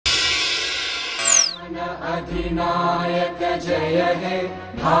अधिनायक जय हे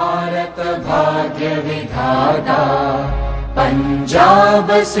भारत भाग्य विधाता, पंजाब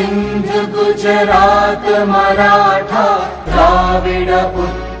सिंध गुजरात मराठा द्राविड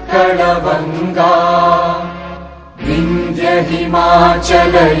उत्कल बंगा, विंध्य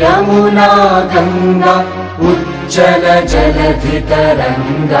हिमाचल यमुना गंगा उज्जल जलधि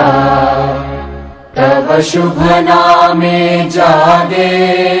तरंगा, तव शुभ नामे जागे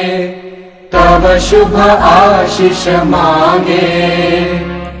तव शुभ आशीष मांगे,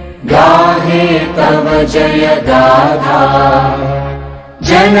 गाहे तव जय गाथा,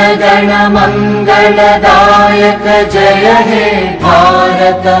 जन गण मंगलदायक जय हे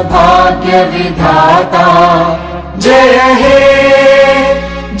भारत भाग्य विधाता, जय हे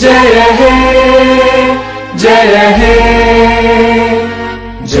जय हे जय हे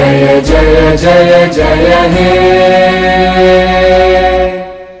जय जय जय जय हे।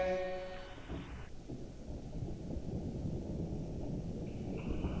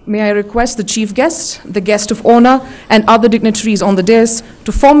 May I request the chief guest, the guest of honor, and other dignitaries on the dais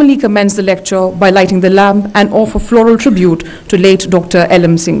to formally commence the lecture by lighting the lamp and offer floral tribute to late Dr.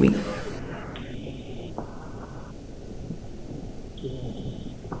 L.M. Singhvi.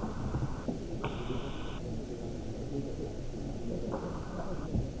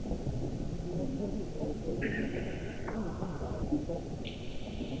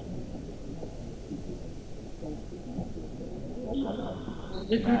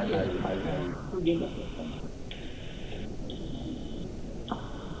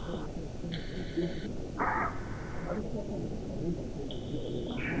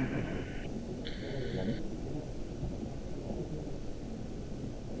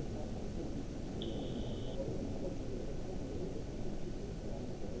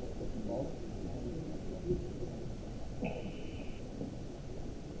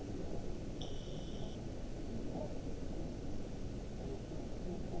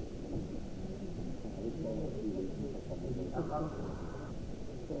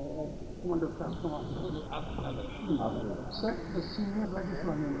 Sir, the senior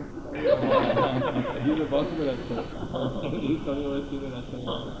legislator. He's a possible actor. He's coming over senior national.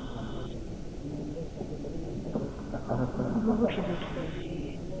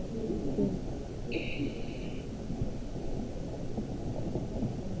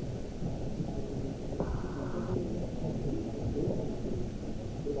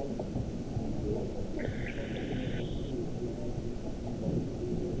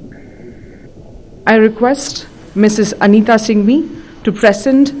 I request Mrs. Anita Singhvi to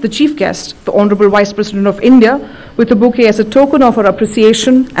present the chief guest, the Honorable Vice President of India, with a bouquet as a token of her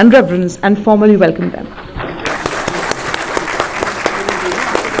appreciation and reverence, and formally welcome them.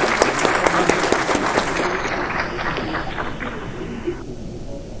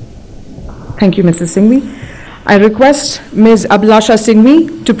 Thank you, Mrs. Singhvi. I request Ms. Abhilasha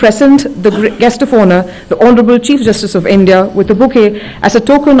Singhvi to present the guest of honor, the Honorable Chief Justice of India, with a bouquet as a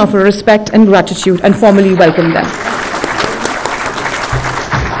token of her respect and gratitude, and formally welcome them.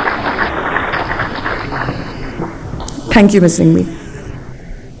 Thank you, Ms. Singhvi.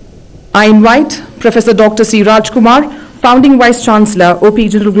 I invite Professor Dr. C. Rajkumar, Founding Vice Chancellor, OP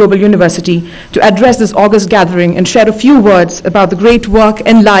Jindal Global University, to address this august gathering and share a few words about the great work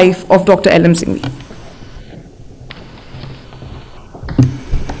and life of Dr. L.M. Singhvi.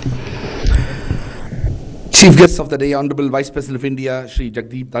 Chief guests of the day, Honorable Vice President of India, Shri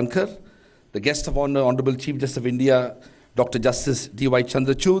Jagdeep Dhankar. The guest of honor, Honorable Chief Justice of India, Dr. Justice D.Y.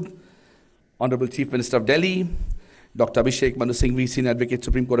 Chandrachud. Honorable Chief Minister of Delhi, Dr. Abhishek Manu Singhvi, Senior Advocate,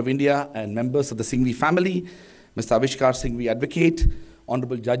 Supreme Court of India, and members of the Singhvi family, Mr. Avishkar Singhvi, Advocate,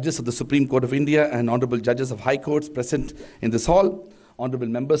 Honorable Judges of the Supreme Court of India, and Honorable Judges of High Courts present in this hall, Honorable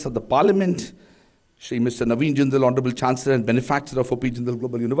Members of the Parliament, Shri Mr. Naveen Jindal, Honorable Chancellor and Benefactor of OP Jindal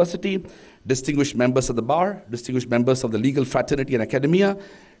Global University, distinguished members of the Bar, distinguished members of the legal fraternity and academia,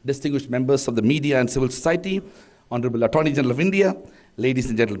 distinguished members of the media and civil society, Honorable Attorney General of India, ladies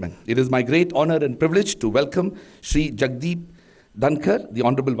and gentlemen. It is my great honor and privilege to welcome Shri Jagdeep Dhankar, the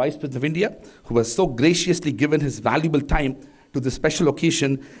Honorable Vice President of India, who has so graciously given his valuable time to this special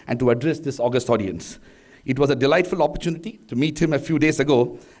occasion and to address this august audience. It was a delightful opportunity to meet him a few days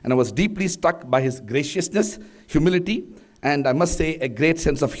ago, and I was deeply struck by his graciousness, humility, and I must say a great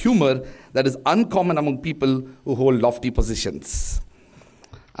sense of humor that is uncommon among people who hold lofty positions.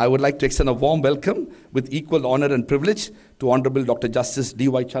 I would like to extend a warm welcome with equal honor and privilege to Honorable Dr. Justice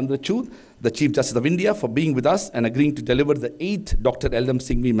D.Y. Chandrachud, the Chief Justice of India, for being with us and agreeing to deliver the 8th Dr. L.M.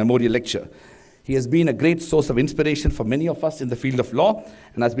 Singhvi Memorial Lecture. He has been a great source of inspiration for many of us in the field of law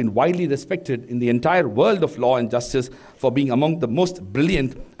and has been widely respected in the entire world of law and justice for being among the most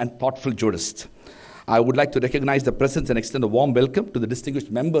brilliant and thoughtful jurists. I would like to recognize the presence and extend a warm welcome to the distinguished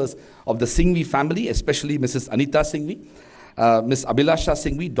members of the Singhvi family, especially Mrs. Anita Singhvi, Ms. Abhilasha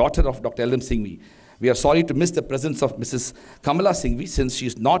Singhvi, daughter of Dr. L.M. Singhvi. We are sorry to miss the presence of Mrs. Kamala Singhvi since she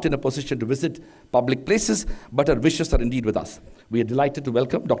is not in a position to visit public places, but her wishes are indeed with us. We are delighted to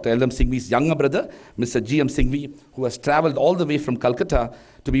welcome Dr. L.M. Singhvi's younger brother, Mr. G.M. Singhvi, who has traveled all the way from Calcutta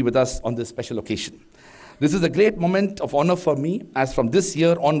to be with us on this special occasion. This is a great moment of honor for me, as from this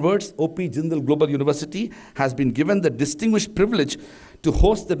year onwards, O.P. Jindal Global University has been given the distinguished privilege to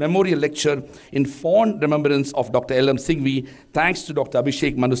host the memorial lecture in fond remembrance of Dr. L.M. Singhvi, thanks to Dr.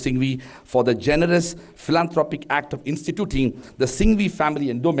 Abhishek Manu Singhvi for the generous philanthropic act of instituting the Singhvi Family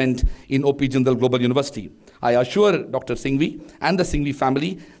Endowment in O.P. Jindal Global University. I assure Dr. Singhvi and the Singhvi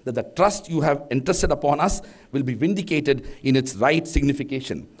family that the trust you have entrusted upon us will be vindicated in its right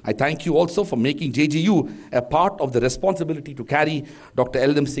signification. I thank you also for making JGU a part of the responsibility to carry Dr.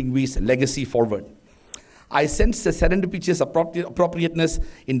 L.M. Singhvi's legacy forward. I sense the serendipitous appropriateness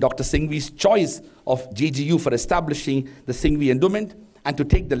in Dr. Singhvi's choice of JGU for establishing the Singhvi Endowment and to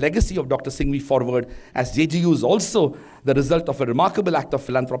take the legacy of Dr. Singhvi forward, as JGU is also the result of a remarkable act of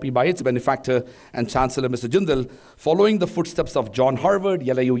philanthropy by its benefactor and Chancellor, Mr. Jindal, following the footsteps of John Harvard,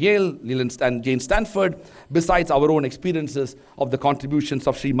 LIU Yale, Jane Stanford, besides our own experiences of the contributions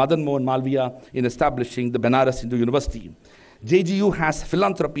of Sri Madan Mohan Malviya in establishing the Banaras Hindu University. JGU has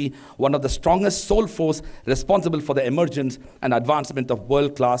philanthropy, one of the strongest soul force responsible for the emergence and advancement of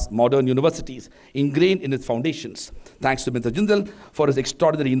world-class modern universities, ingrained in its foundations. Thanks to Mr. Jindal for his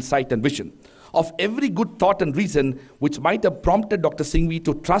extraordinary insight and vision. Of every good thought and reason which might have prompted Dr. Singhvi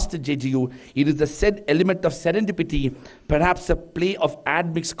to trust in JGU, it is the said element of serendipity, perhaps a play of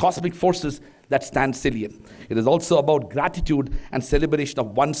admixed cosmic forces, that stands salient. It is also about gratitude and celebration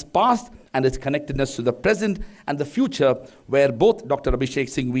of one's past and its connectedness to the present and the future, where both Dr. Abhishek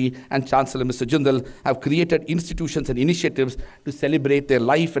Singhvi and Chancellor Mr. Jindal have created institutions and initiatives to celebrate their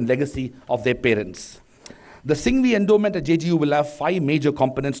life and legacy of their parents. The Singhvi Endowment at JGU will have 5 major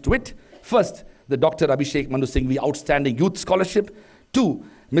components to it. First, the Dr. Abhishek Manu Singhvi Outstanding Youth Scholarship. 2,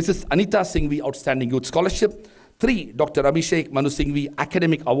 Mrs. Anita Singhvi Outstanding Youth Scholarship. 3, Dr. Abhishek Manu Singhvi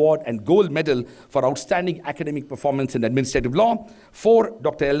Academic Award and Gold Medal for Outstanding Academic Performance in Administrative Law. 4,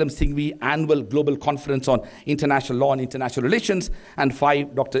 Dr. L.M. Singhvi Annual Global Conference on International Law and International Relations. And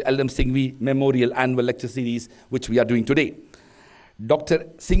 5, Dr. L.M. Singhvi Memorial Annual Lecture Series, which we are doing today. Dr.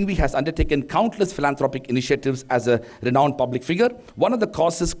 Singhvi has undertaken countless philanthropic initiatives as a renowned public figure. One of the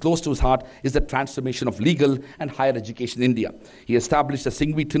causes close to his heart is the transformation of legal and higher education in India. He established the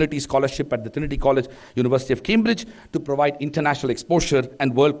Singhvi Trinity Scholarship at the Trinity College, University of Cambridge, to provide international exposure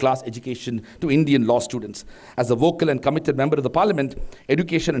and world-class education to Indian law students. As a vocal and committed member of the Parliament,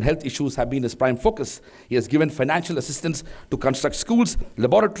 education and health issues have been his prime focus. He has given financial assistance to construct schools,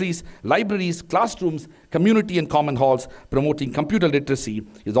 laboratories, libraries, classrooms, community and common halls, promoting computer literacy. He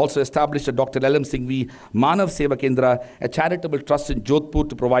has also established a Dr. L.M. Singhvi Manav Seva Kendra, a charitable trust in Jodhpur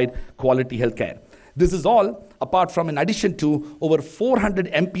to provide quality healthcare. This is all apart from, in addition to, over 400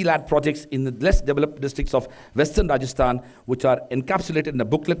 MP-led projects in the less developed districts of Western Rajasthan, which are encapsulated in a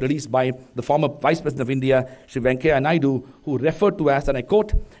booklet released by the former Vice President of India, Sri Venkaiah Naidu, who referred to as, and I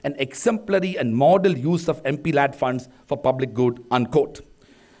quote, an exemplary and model use of MP-led funds for public good, unquote.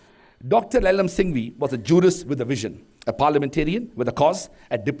 Dr. L.M. Singhvi was a jurist with a vision, a parliamentarian with a cause,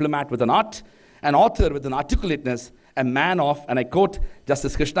 a diplomat with an art, an author with an articulateness, a man of, and I quote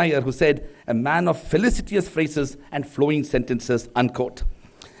Justice Krishna here, who said, a man of felicitous phrases and flowing sentences, unquote.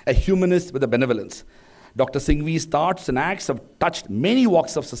 A humanist with a benevolence. Dr. Singhvi's thoughts and acts have touched many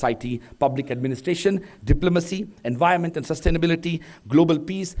walks of society: public administration, diplomacy, environment and sustainability, global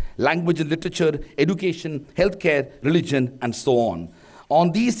peace, language and literature, education, healthcare, religion, and so on. On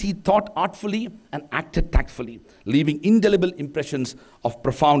these, he thought artfully and acted tactfully, leaving indelible impressions of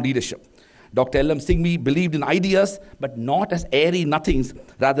profound leadership. Dr. L.M. Singhvi believed in ideas, but not as airy nothings,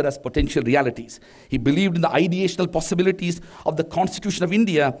 rather as potential realities. He believed in the ideational possibilities of the Constitution of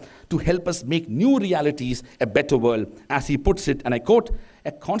India to help us make new realities a better world. As he puts it, and I quote,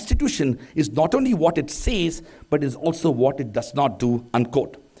 a constitution is not only what it says, but is also what it does not do,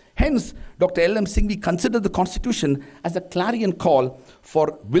 unquote. Hence, Dr. L.M. Singhvi considered the Constitution as a clarion call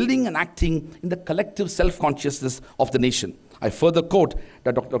for willing and acting in the collective self-consciousness of the nation. I further quote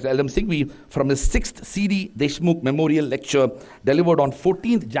that Dr. L.M. Singhvi from his 6th C.D. Deshmukh Memorial Lecture delivered on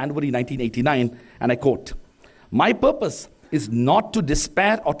 14th January 1989, and I quote, my purpose is not to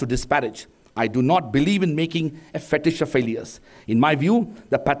despair or to disparage. I do not believe in making a fetish of failures. In my view,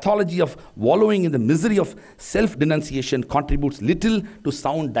 the pathology of wallowing in the misery of self-denunciation contributes little to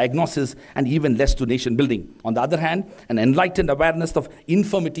sound diagnosis and even less to nation building. On the other hand, an enlightened awareness of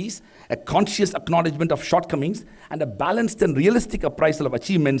infirmities, a conscious acknowledgement of shortcomings, and a balanced and realistic appraisal of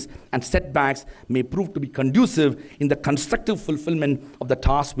achievements and setbacks may prove to be conducive in the constructive fulfillment of the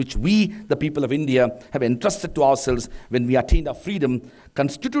task which we, the people of India, have entrusted to ourselves when we attained our freedom,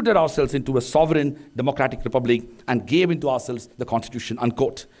 constituted ourselves into a sovereign democratic republic, and gave into ourselves the Constitution,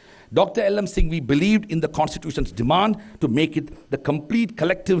 unquote. Dr. L.M. Singhvi believed in the Constitution's demand to make it the complete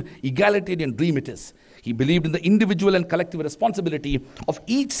collective egalitarian dream it is. He believed in the individual and collective responsibility of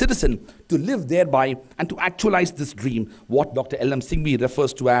each citizen to live thereby and to actualize this dream, what Dr. L.M. Singhvi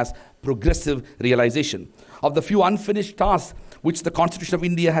refers to as progressive realization. Of the few unfinished tasks which the Constitution of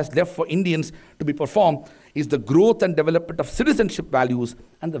India has left for Indians to be performed is the growth and development of citizenship values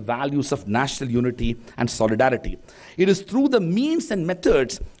and the values of national unity and solidarity. It is through the means and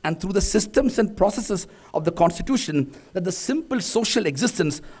methods and through the systems and processes of the Constitution that the simple social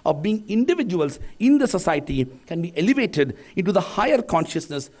existence of being individuals in the society can be elevated into the higher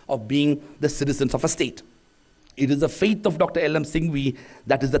consciousness of being the citizens of a state. It is the faith of Dr. L.M. Singhvi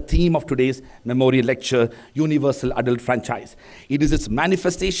that is the theme of today's memorial lecture, Universal Adult Franchise. It is its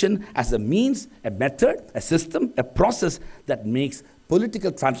manifestation as a means, a method, a system, a process that makes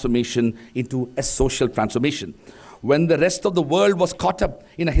political transformation into a social transformation. When the rest of the world was caught up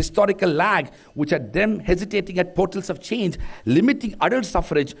in a historical lag, which had them hesitating at portals of change, limiting adult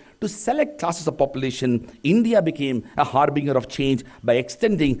suffrage to select classes of population, India became a harbinger of change by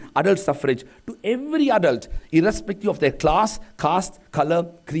extending adult suffrage to every adult, irrespective of their class, caste,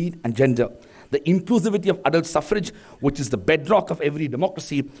 color, creed, and gender. The inclusivity of adult suffrage, which is the bedrock of every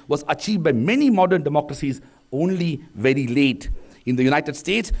democracy, was achieved by many modern democracies only very late. In the United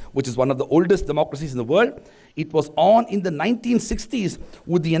States, which is one of the oldest democracies in the world, it was on in the 1960s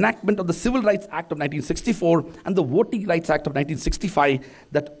with the enactment of the Civil Rights Act of 1964 and the Voting Rights Act of 1965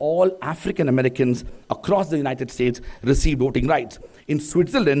 that all African Americans across the United States received voting rights. In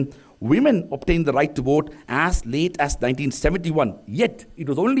Switzerland, women obtained the right to vote as late as 1971. Yet, it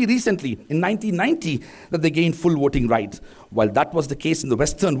was only recently, in 1990, that they gained full voting rights. While that was the case in the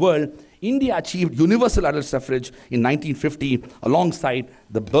Western world, India achieved universal adult suffrage in 1950 alongside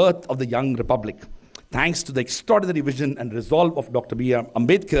the birth of the young republic. Thanks to the extraordinary vision and resolve of Dr. B.R.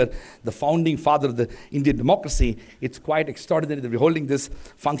 Ambedkar, the founding father of the Indian democracy, it's quite extraordinary that we're holding this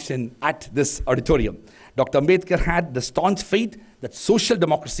function at this auditorium. Dr. Ambedkar had the staunch faith that social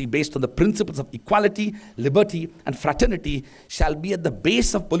democracy based on the principles of equality, liberty, and fraternity shall be at the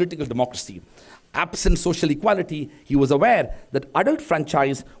base of political democracy. Absent social equality, he was aware that adult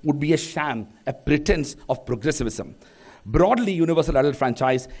franchise would be a sham, a pretense of progressivism. Broadly, universal adult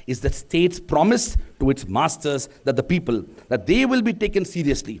franchise is the state's promise to its masters that the people, that they will be taken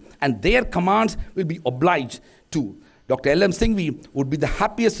seriously and their commands will be obliged to. Dr. L.M. Singhvi would be the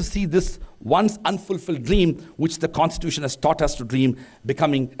happiest to see this once unfulfilled dream, which the Constitution has taught us to dream,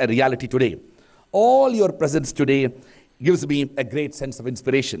 becoming a reality today. All your presence today gives me a great sense of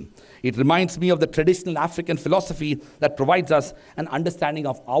inspiration. It reminds me of the traditional African philosophy that provides us an understanding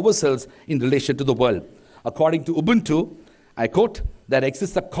of ourselves in relation to the world. According to Ubuntu, I quote, there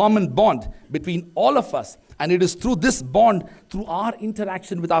exists a common bond between all of us, and it is through this bond, through our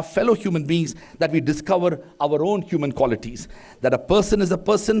interaction with our fellow human beings, that we discover our own human qualities. That a person is a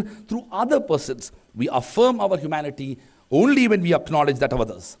person through other persons. We affirm our humanity only when we acknowledge that of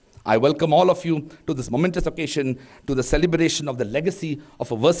others. I welcome all of you to this momentous occasion, to the celebration of the legacy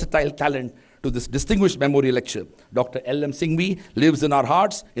of a versatile talent, to this distinguished memorial lecture. Dr. L.M. Singhvi lives in our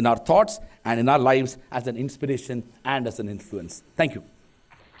hearts, in our thoughts, and in our lives as an inspiration and as an influence. Thank you.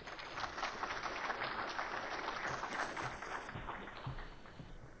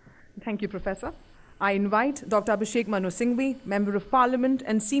 Thank you, Professor. I invite Dr. Abhishek Manu Singhvi, Member of Parliament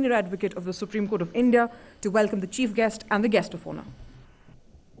and Senior Advocate of the Supreme Court of India, to welcome the Chief Guest and the Guest of Honor.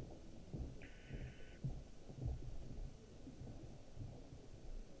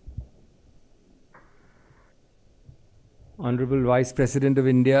 Honorable Vice President of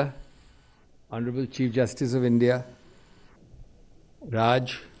India, Honorable Chief Justice of India,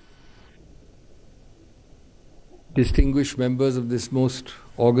 Raj, distinguished members of this most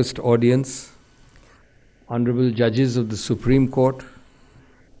august audience, Honorable Judges of the Supreme Court,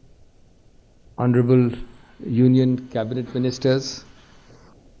 Honorable Union Cabinet Ministers,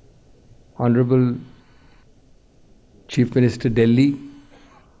 Honorable Chief Minister Delhi,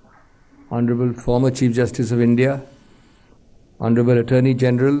 Honorable former Chief Justice of India, Honorable Attorney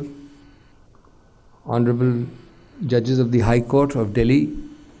General, Honorable Judges of the High Court of Delhi,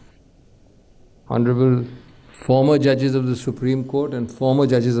 Honorable former judges of the Supreme Court and former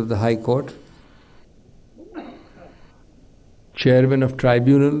judges of the High Court, Chairmen of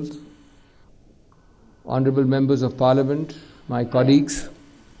tribunals, Honorable members of Parliament, my colleagues,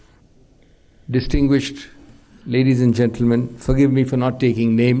 distinguished ladies and gentlemen, forgive me for not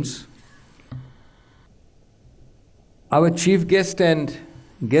taking names. Our chief guest and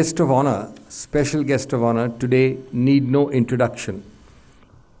guest of honor, special guest of honor today need no introduction.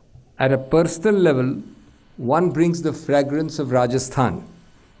 At a personal level, one brings the fragrance of Rajasthan,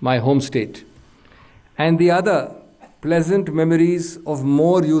 my home state, and the other pleasant memories of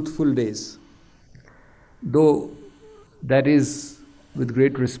more youthful days. Though that is, with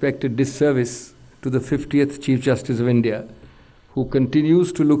great respect, a disservice to the 50th Chief Justice of India, who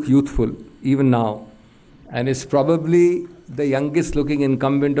continues to look youthful even now, and is probably the youngest looking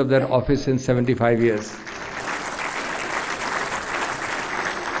incumbent of that office in 75 years.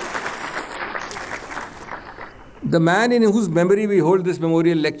 The man in whose memory we hold this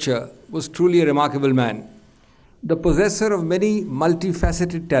memorial lecture was truly a remarkable man, the possessor of many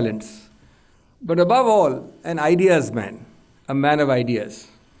multifaceted talents, but above all, an ideas man, a man of ideas.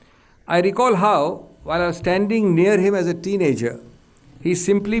 I recall how, while I was standing near him as a teenager, he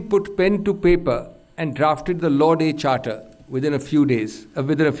simply put pen to paper and drafted the Law Day Charter within a few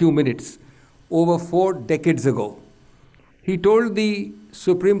minutes, over 4 decades ago. He told the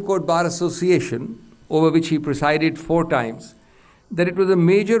Supreme Court Bar Association, over which he presided 4 times, that it was a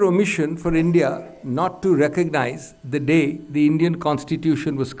major omission for India not to recognize the day the Indian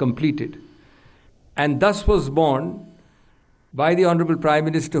Constitution was completed. And thus was born by the Honorable Prime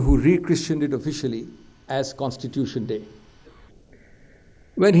Minister, who rechristened it officially as Constitution Day.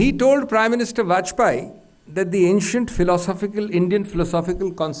 When he told Prime Minister Vajpayee that the ancient Indian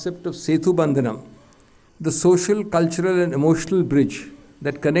philosophical concept of Setu Bandhanam, the social, cultural and emotional bridge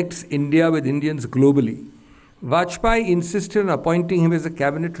that connects India with Indians globally, Vajpayee insisted on appointing him as a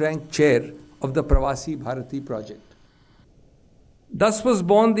cabinet rank chair of the Pravasi Bharati project. Thus was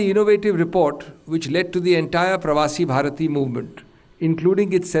born the innovative report which led to the entire Pravasi Bharati movement,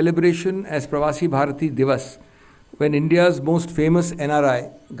 including its celebration as Pravasi Bharati Divas, when India's most famous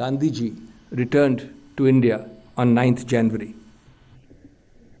NRI, Gandhiji, returned to India on 9th January.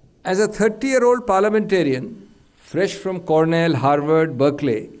 As a 30-year-old parliamentarian, fresh from Cornell, Harvard,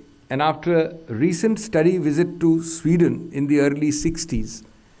 Berkeley, and after a recent study visit to Sweden in the early 60s,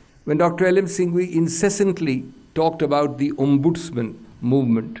 when Dr. L.M. Singhvi incessantly talked about the ombudsman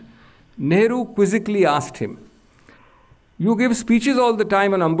movement, Nehru quizzically asked him, "You give speeches all the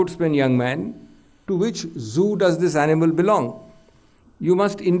time on ombudsman, young man. To which zoo does this animal belong? You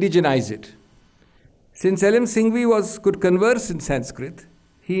must indigenize it." Since L.M. Singhvi could converse in Sanskrit,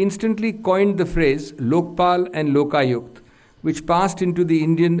 he instantly coined the phrase Lokpal and Lokayukt, which passed into the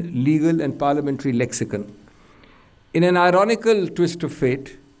Indian legal and parliamentary lexicon. In an ironical twist of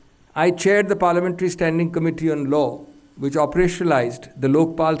fate, I chaired the Parliamentary Standing Committee on Law, which operationalized the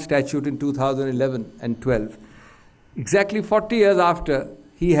Lokpal statute in 2011 and 12, exactly 40 years after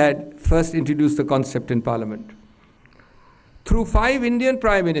he had first introduced the concept in Parliament. Through 5 Indian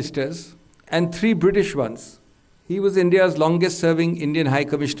Prime Ministers and 3 British ones, he was India's longest-serving Indian High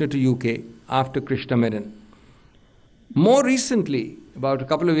Commissioner to UK after Krishna Menon. More recently, about a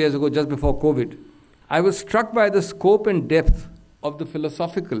couple of years ago, just before COVID, I was struck by the scope and depth of the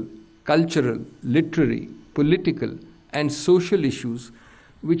philosophical, cultural, literary, political, and social issues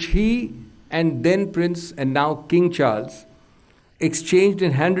which he and then Prince and now King Charles exchanged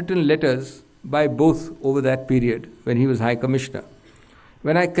in handwritten letters by both over that period when he was High Commissioner.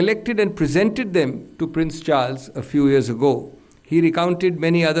 When I collected and presented them to Prince Charles a few years ago, he recounted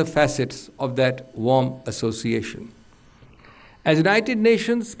many other facets of that warm association. As United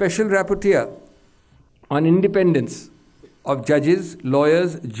Nations Special Rapporteur on Independence of Judges,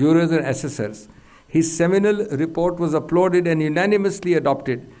 Lawyers, Jurors and Assessors, his seminal report was applauded and unanimously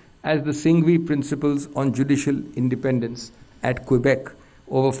adopted as the Singhvi Principles on Judicial Independence at Quebec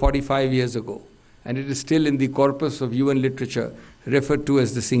over 45 years ago, and it is still in the corpus of UN literature referred to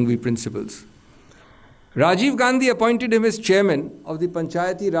as the Singhvi Principles. Rajiv Gandhi appointed him as chairman of the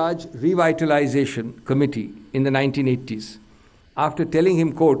Panchayati Raj Revitalization Committee in the 1980s, after telling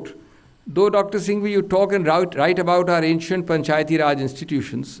him, quote, "Though Dr. Singhvi, you talk and write about our ancient Panchayati Raj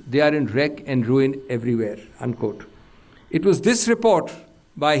institutions, they are in wreck and ruin everywhere," unquote. It was this report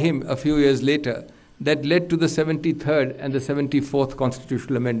by him a few years later that led to the 73rd and the 74th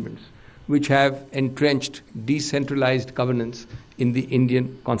constitutional amendments, which have entrenched decentralized governance in the Indian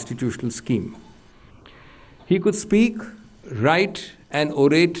constitutional scheme. He could speak, write, and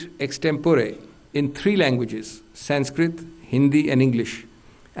orate extempore in 3 languages, Sanskrit, Hindi, and English.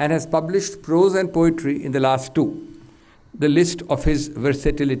 and has published prose and poetry in the last two. The list of his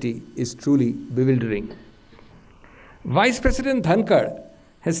versatility is truly bewildering. Vice President Dhankar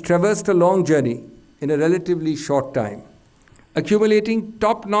has traversed a long journey in a relatively short time, accumulating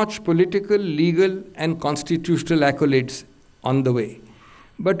top-notch political, legal, and constitutional accolades on the way,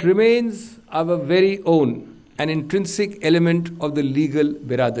 but remains our very own, an intrinsic element of the legal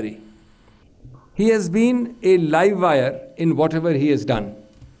biradari. He has been a live wire in whatever he has done.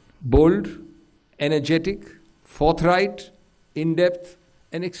 Bold, energetic, forthright, in-depth,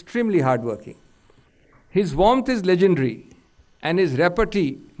 and extremely hardworking. His warmth is legendary, and his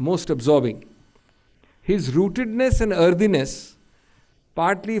repartee most absorbing. His rootedness and earthiness,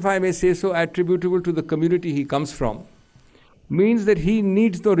 partly, if I may say so, attributable to the community he comes from, means that he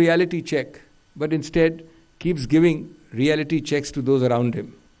needs no reality check, but instead keeps giving reality checks to those around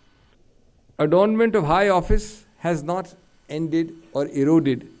him. Adornment of high office has not ended or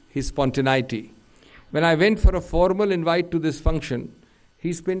eroded his spontaneity. When I went for a formal invite to this function,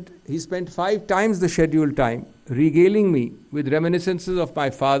 he spent 5 times the scheduled time regaling me with reminiscences of my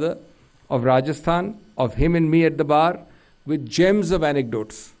father, of Rajasthan, of him and me at the bar, with gems of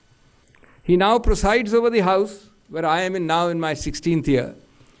anecdotes. He now presides over the house, where I am now in my 16th year,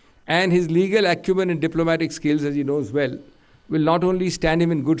 and his legal acumen and diplomatic skills, as he knows well, will not only stand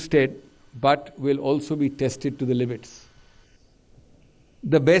him in good stead, but will also be tested to the limits.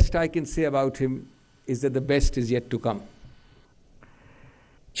 The best I can say about him is that the best is yet to come.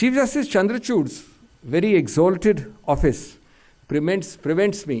 Chief Justice Chandrachud's very exalted office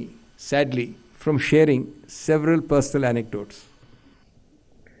prevents me, sadly, from sharing several personal anecdotes.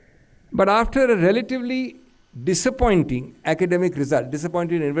 But after a relatively disappointing academic result,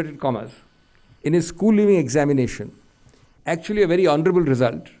 disappointing in inverted commas, in his school leaving examination, actually a very honorable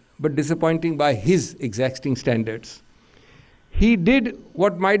result, but disappointing by his exacting standards, he did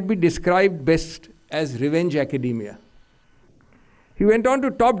what might be described best as revenge academia. He went on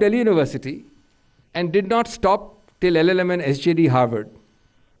to top Delhi University and did not stop till LLM and SJD Harvard.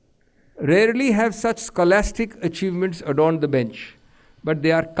 Rarely have such scholastic achievements adorned the bench, but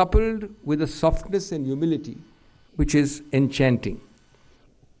they are coupled with a softness and humility which is enchanting.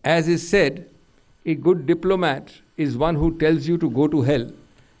 As is said, a good diplomat is one who tells you to go to hell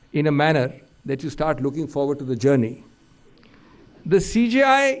in a manner that you start looking forward to the journey. The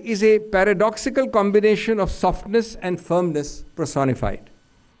CJI is a paradoxical combination of softness and firmness personified.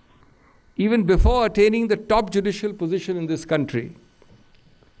 Even before attaining the top judicial position in this country,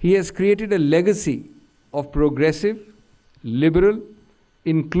 he has created a legacy of progressive, liberal,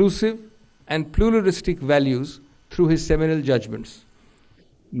 inclusive, and pluralistic values through his seminal judgments.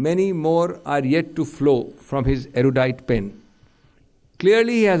 Many more are yet to flow from his erudite pen.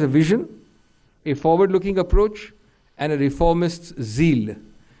 Clearly, he has a vision, a forward-looking approach, and a reformist's zeal.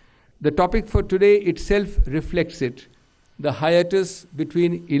 The topic for today itself reflects it, the hiatus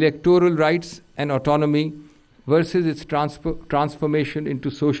between electoral rights and autonomy versus its transformation into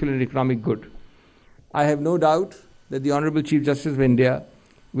social and economic good. I have no doubt that the Honorable Chief Justice of India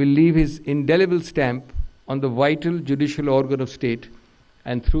will leave his indelible stamp on the vital judicial organ of state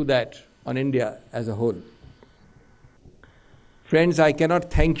and through that on India as a whole. Friends, I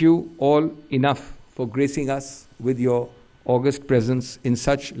cannot thank you all enough for gracing us with your august presence in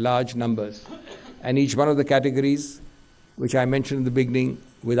such large numbers. And each one of the categories which I mentioned in the beginning,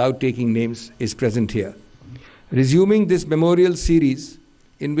 without taking names, is present here. Resuming this memorial series,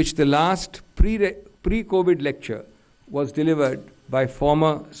 in which the last pre-COVID lecture was delivered by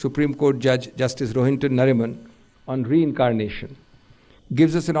former Supreme Court Judge Justice Rohinton Nariman on reincarnation,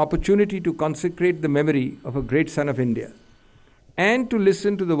 gives us an opportunity to consecrate the memory of a great son of India and to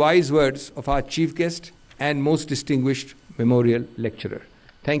listen to the wise words of our chief guest and most distinguished memorial lecturer.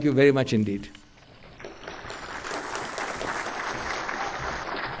 Thank you very much indeed.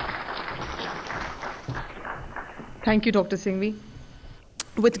 Thank you, Dr. Singhvi.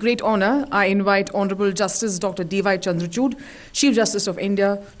 With great honor, I invite Honorable Justice Dr. D.Y. Chandrachud, Chief Justice of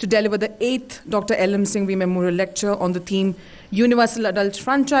India, to deliver the 8th Dr. L.M. Singhvi Memorial Lecture on the theme Universal Adult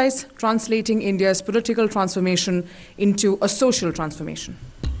Franchise, Translating India's Political Transformation into a Social Transformation.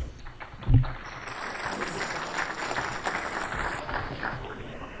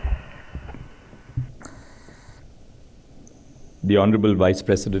 The Honorable Vice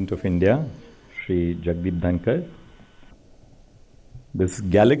President of India, Shri Jagdeep Dhankar, this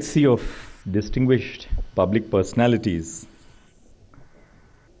galaxy of distinguished public personalities,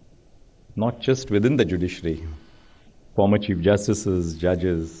 not just within the judiciary, former Chief Justices,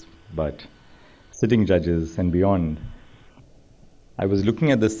 judges, but sitting judges and beyond. I was looking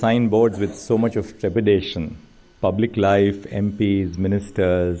at the signboards with so much of trepidation public life, MPs,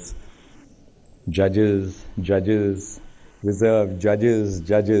 ministers, judges, reserved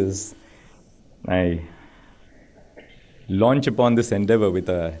judges, I launch upon this endeavor with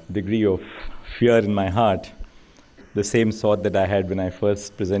a degree of fear in my heart, the same sort that I had when I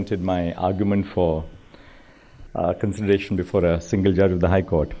first presented my argument for consideration before a single judge of the High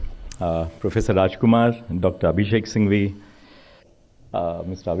Court. Professor Rajkumar, Dr. Abhishek Singhvi,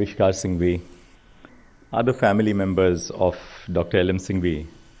 Mr. Avishkar Singhvi, other family members of Dr. L.M. Singhvi,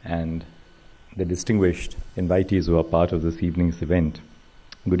 and the distinguished invitees who are part of this evening's event.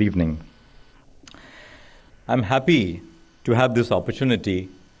 Good evening. I'm happy to have this opportunity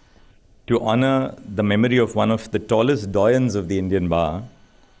to honor the memory of one of the tallest doyens of the Indian Bar,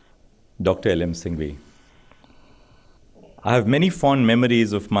 Dr. L.M. Singhvi. I have many fond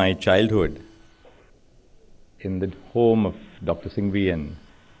memories of my childhood in the home of Dr. Singhvi and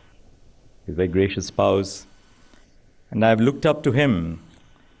his very gracious spouse, and I have looked up to him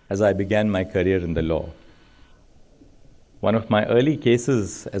as I began my career in the law. One of my early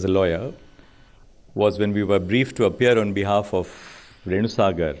cases as a lawyer was when we were briefed to appear on behalf of Renu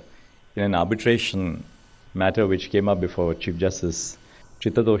Sagar in an arbitration matter which came up before Chief Justice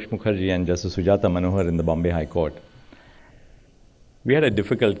Chittatosh Mukherjee and Justice Sujata Manohar in the Bombay High Court. We had a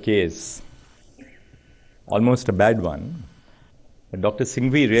difficult case, almost a bad one, but Dr.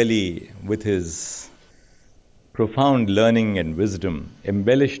 Singhvi really, with his profound learning and wisdom,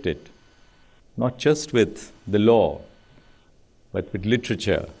 embellished it, not just with the law, but with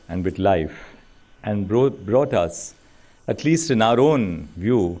literature and with life, and brought us, at least in our own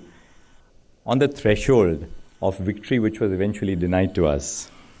view, on the threshold of victory which was eventually denied to us.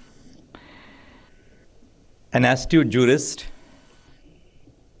 An astute jurist,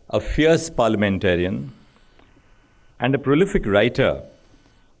 a fierce parliamentarian, and a prolific writer,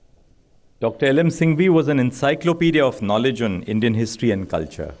 Dr. L.M. Singhvi was an encyclopedia of knowledge on Indian history and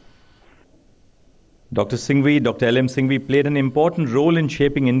culture. Dr. L.M. Singhvi played an important role in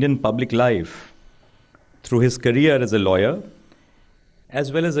shaping Indian public life through his career as a lawyer,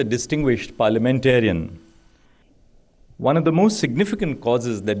 as well as a distinguished parliamentarian. One of the most significant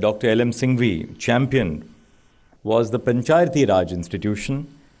causes that Dr. L.M. Singhvi championed was the Panchayati Raj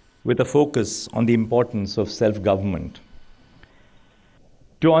institution, with a focus on the importance of self-government.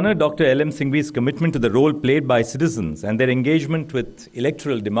 To honor Dr. L.M. Singhvi's commitment to the role played by citizens and their engagement with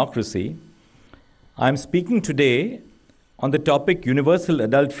electoral democracy, I am speaking today on the topic Universal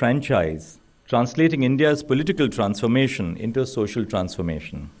Adult Franchise, translating India's political transformation into a social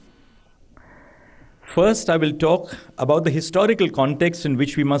transformation. First, I will talk about the historical context in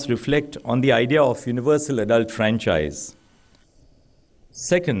which we must reflect on the idea of universal adult franchise.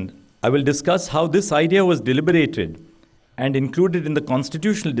 Second, I will discuss how this idea was deliberated and included in the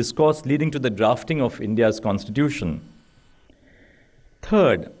constitutional discourse leading to the drafting of India's constitution.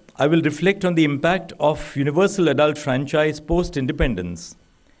 Third, I will reflect on the impact of universal adult franchise post-independence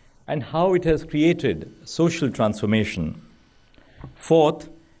and how it has created social transformation. Fourth,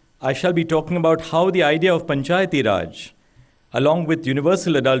 I shall be talking about how the idea of Panchayati Raj, along with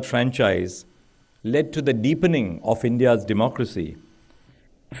universal adult franchise, led to the deepening of India's democracy.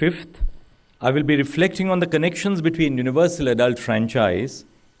 Fifth, I will be reflecting on the connections between universal adult franchise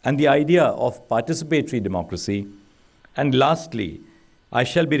and the idea of participatory democracy. And lastly, I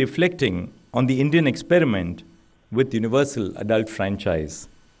shall be reflecting on the Indian experiment with universal adult franchise.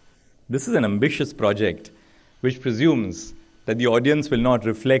 This is an ambitious project which presumes that the audience will not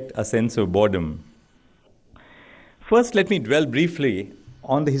reflect a sense of boredom. First, let me dwell briefly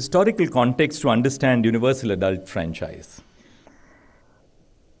on the historical context to understand universal adult franchise.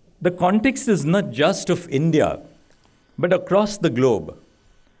 The context is not just of India, but across the globe.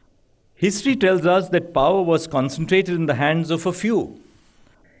 History tells us that power was concentrated in the hands of a few.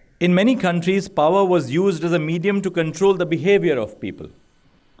 In many countries, power was used as a medium to control the behavior of people.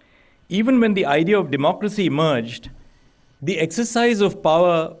 Even when the idea of democracy emerged, the exercise of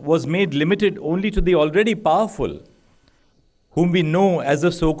power was made limited only to the already powerful, whom we know as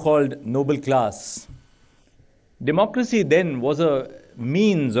the so-called noble class. Democracy then was a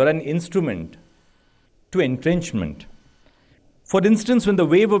means or an instrument to entrenchment. For instance, when the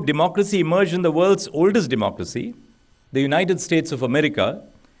wave of democracy emerged in the world's oldest democracy, the United States of America,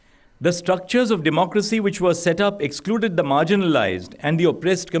 the structures of democracy which were set up excluded the marginalized and the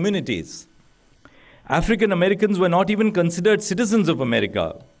oppressed communities. African Americans were not even considered citizens of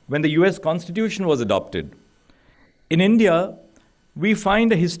America when the US Constitution was adopted. In India, we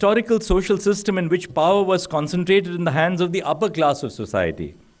find a historical social system in which power was concentrated in the hands of the upper class of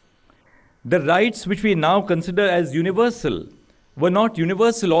society. The rights which we now consider as universal were not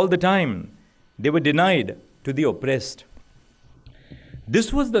universal all the time. They were denied to the oppressed.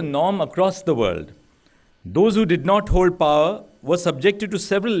 This was the norm across the world. Those who did not hold power were subjected to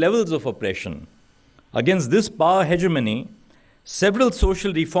several levels of oppression. Against this power hegemony, several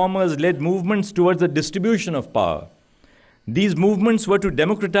social reformers led movements towards the distribution of power. These movements were to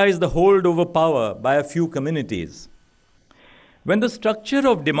democratize the hold over power by a few communities. When the structure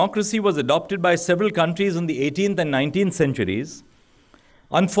of democracy was adopted by several countries in the 18th and 19th centuries,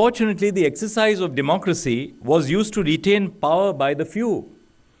 unfortunately, the exercise of democracy was used to retain power by the few.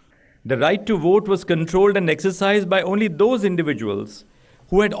 The right to vote was controlled and exercised by only those individuals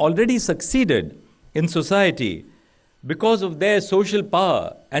who had already succeeded in society because of their social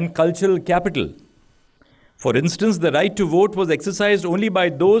power and cultural capital. For instance, the right to vote was exercised only by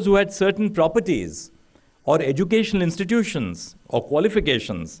those who had certain properties or educational institutions or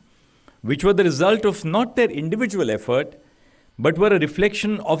qualifications, which were the result of not their individual effort, but were a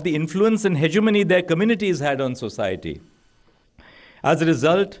reflection of the influence and hegemony their communities had on society. As a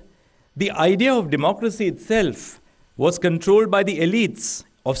result, the idea of democracy itself was controlled by the elites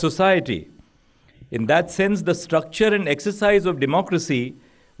of society. In that sense, the structure and exercise of democracy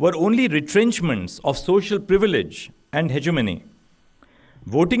were only retrenchments of social privilege and hegemony.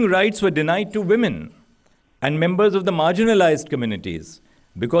 Voting rights were denied to women and members of the marginalized communities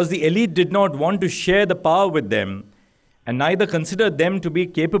because the elite did not want to share the power with them and neither considered them to be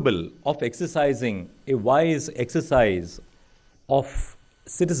capable of exercising a wise exercise of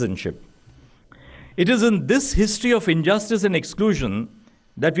citizenship. It is in this history of injustice and exclusion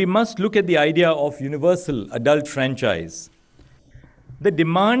that we must look at the idea of universal adult franchise. The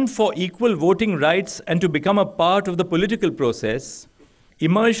demand for equal voting rights and to become a part of the political process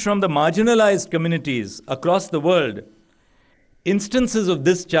emerged from the marginalized communities across the world. Instances of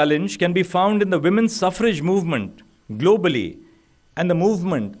this challenge can be found in the women's suffrage movement globally and the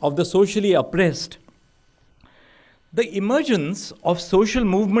movement of the socially oppressed. The emergence of social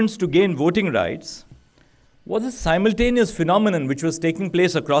movements to gain voting rights was a simultaneous phenomenon which was taking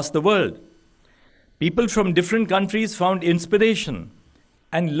place across the world. People from different countries found inspiration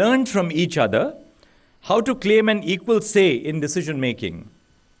and learned from each other how to claim an equal say in decision-making.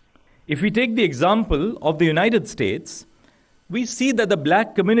 If we take the example of the United States, we see that the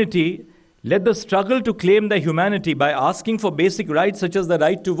black community led the struggle to claim their humanity by asking for basic rights such as the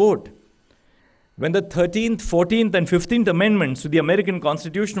right to vote. When the 13th, 14th, and 15th Amendments to the American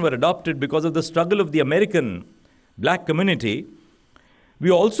Constitution were adopted because of the struggle of the American black community,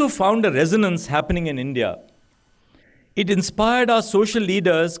 we also found a resonance happening in India. It inspired our social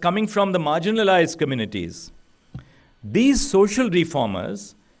leaders coming from the marginalized communities. These social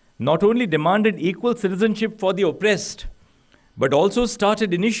reformers not only demanded equal citizenship for the oppressed, but also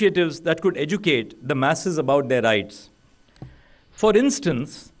started initiatives that could educate the masses about their rights. For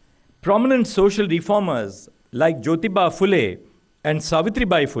instance, prominent social reformers like Jyotiba Phule and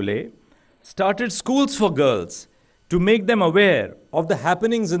Savitribai Phule started schools for girls to make them aware of the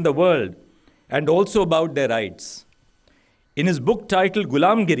happenings in the world and also about their rights. In his book titled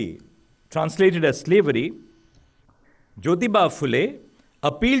Gulamgiri, translated as slavery, Jyotiba Phule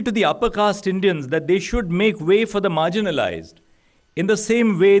appealed to the upper caste Indians that they should make way for the marginalized in the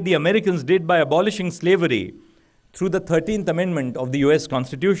same way the Americans did by abolishing slavery through the 13th Amendment of the US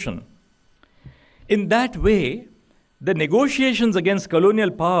Constitution. In that way, the negotiations against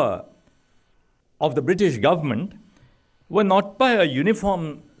colonial power of the British government were not by a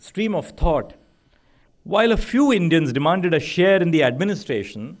uniform stream of thought. While a few Indians demanded a share in the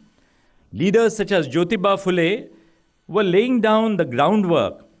administration, leaders such as Jyotiba Phule were laying down the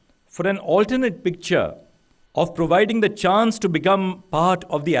groundwork for an alternate picture of providing the chance to become part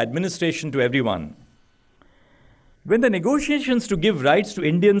of the administration to everyone. When the negotiations to give rights to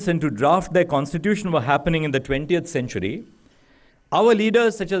Indians and to draft their constitution were happening in the 20th century, our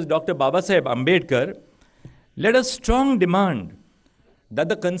leaders such as Dr. Babasaheb Ambedkar led a strong demand that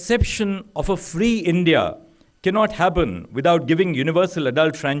the conception of a free India cannot happen without giving universal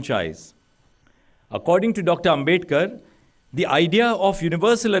adult franchise. According to Dr. Ambedkar, the idea of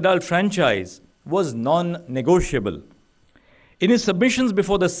universal adult franchise was non-negotiable. In his submissions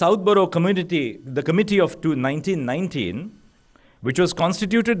before the Southborough Committee, the Committee of 1919, which was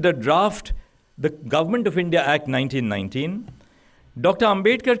constituted the draft, the Government of India Act 1919, Dr.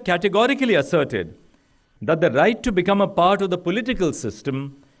 Ambedkar categorically asserted that the right to become a part of the political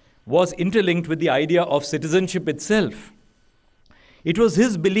system was interlinked with the idea of citizenship itself. It was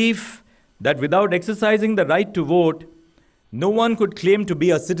his belief that without exercising the right to vote, no one could claim to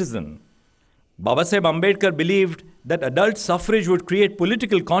be a citizen. Babasaheb Ambedkar believed that adult suffrage would create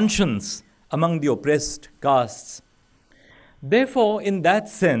political conscience among the oppressed castes. Therefore, in that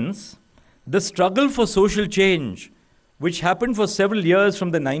sense, the struggle for social change, which happened for several years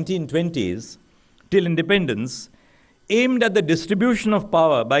from the 1920s till independence, aimed at the distribution of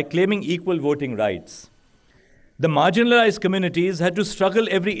power by claiming equal voting rights. The marginalized communities had to struggle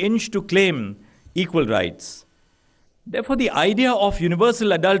every inch to claim equal rights. Therefore, the idea of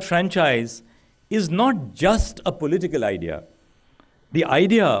universal adult franchise is not just a political idea. The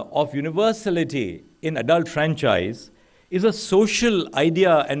idea of universality in adult franchise is a social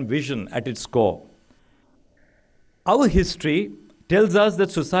idea and vision at its core. Our history tells us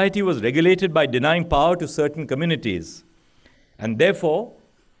that society was regulated by denying power to certain communities, and therefore,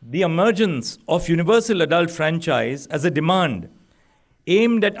 the emergence of universal adult franchise as a demand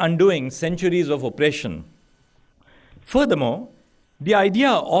aimed at undoing centuries of oppression. Furthermore, the idea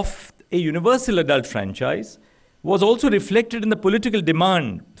of a universal adult franchise was also reflected in the political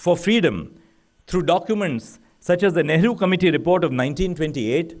demand for freedom through documents such as the Nehru Committee Report of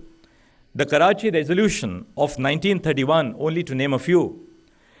 1928, the Karachi Resolution of 1931, only to name a few.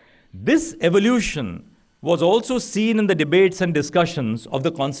 This evolution was also seen in the debates and discussions of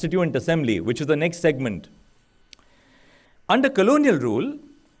the Constituent Assembly, which is the next segment. Under colonial rule,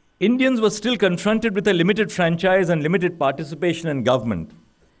 Indians were still confronted with a limited franchise and limited participation in government.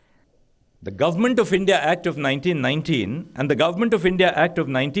 The Government of India Act of 1919 and the Government of India Act of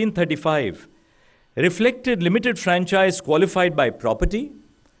 1935 reflected limited franchise qualified by property,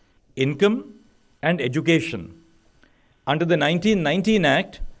 income, and education. Under the 1919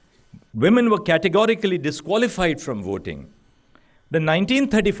 Act, women were categorically disqualified from voting. The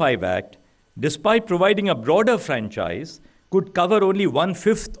 1935 Act, despite providing a broader franchise, could cover only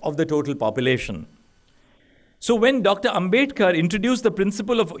 1/5 of the total population. So when Dr. Ambedkar introduced the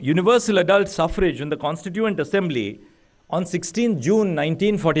principle of universal adult suffrage in the Constituent Assembly on 16 June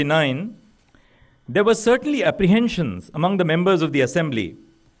 1949, there were certainly apprehensions among the members of the Assembly.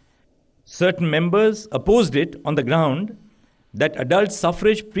 Certain members opposed it on the ground that adult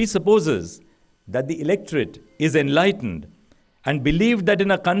suffrage presupposes that the electorate is enlightened and believed that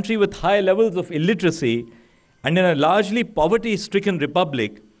in a country with high levels of illiteracy and in a largely poverty-stricken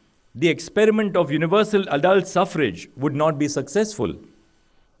republic, the experiment of universal adult suffrage would not be successful.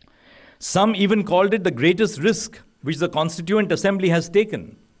 Some even called it the greatest risk which the Constituent Assembly has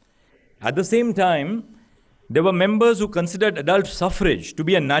taken. At the same time, there were members who considered adult suffrage to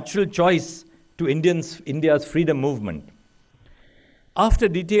be a natural choice to India's freedom movement. After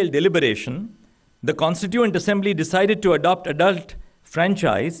detailed deliberation, the Constituent Assembly decided to adopt adult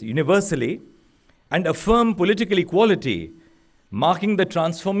franchise universally and affirm political equality, marking the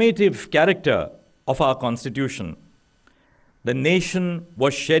transformative character of our Constitution. The nation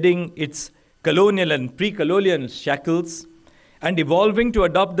was shedding its colonial and pre-colonial shackles and evolving to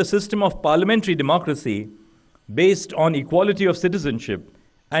adopt the system of parliamentary democracy based on equality of citizenship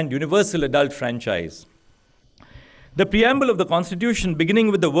and universal adult franchise. The preamble of the Constitution,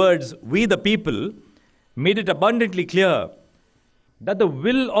 beginning with the words, "We the people," made it abundantly clear that the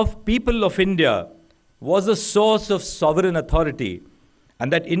will of people of India was a source of sovereign authority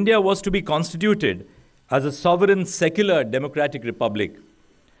and that India was to be constituted as a sovereign, secular, democratic republic.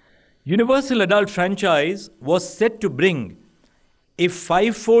 Universal adult franchise was set to bring a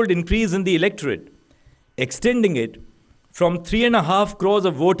 5-fold increase in the electorate, extending it from 3.5 crores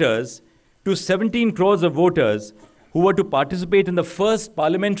of voters to 17 crores of voters who were to participate in the first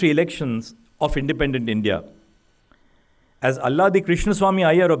parliamentary elections of independent India. As Alladi Krishnaswamy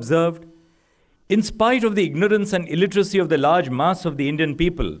Iyer observed, in spite of the ignorance and illiteracy of the large mass of the Indian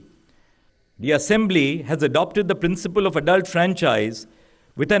people, the Assembly has adopted the principle of adult franchise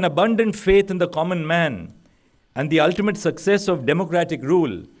with an abundant faith in the common man and the ultimate success of democratic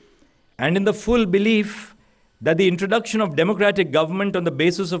rule, and in the full belief that the introduction of democratic government on the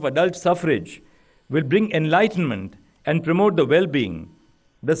basis of adult suffrage will bring enlightenment and promote the well-being,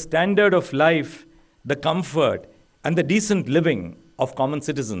 the standard of life, the comfort, and the decent living of common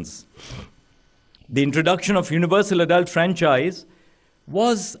citizens. The introduction of universal adult franchise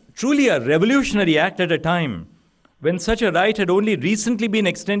was truly a revolutionary act at a time when such a right had only recently been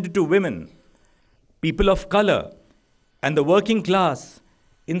extended to women, people of color, and the working class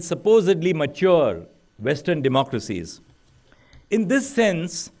in supposedly mature Western democracies. In this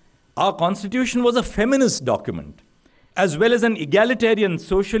sense, our Constitution was a feminist document, as well as an egalitarian,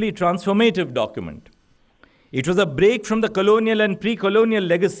 socially transformative document. It was a break from the colonial and pre-colonial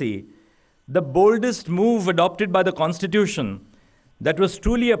legacy, the boldest move adopted by the Constitution that was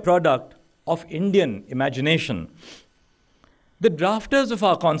truly a product of Indian imagination. The drafters of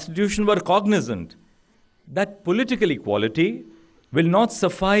our Constitution were cognizant that political equality will not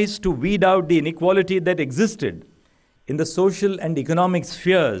suffice to weed out the inequality that existed in the social and economic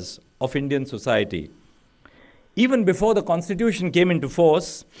spheres of Indian society. Even before the Constitution came into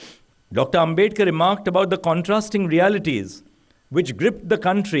force, Dr. Ambedkar remarked about the contrasting realities which gripped the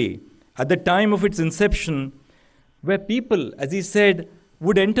country at the time of its inception, where people, as he said,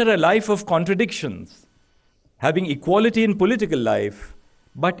 would enter a life of contradictions, having equality in political life,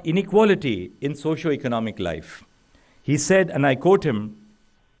 but inequality in socio-economic life. He said, and I quote him,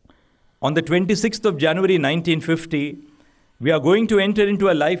 "On the 26th of January 1950, we are going to enter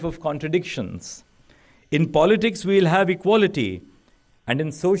into a life of contradictions. In politics, we will have equality, and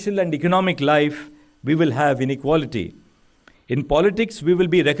in social and economic life, we will have inequality. In politics, we will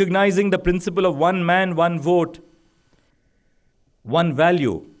be recognizing the principle of one man, one vote, one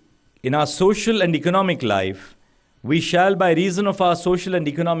value. In our social and economic life, we shall, by reason of our social and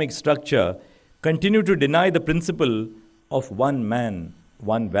economic structure, continue to deny the principle of one man,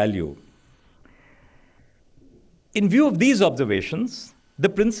 one value." In view of these observations, the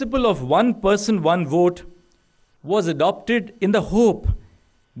principle of one person, one vote was adopted in the hope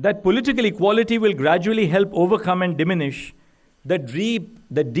that political equality will gradually help overcome and diminish the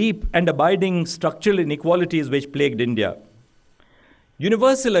deep and abiding structural inequalities which plagued India.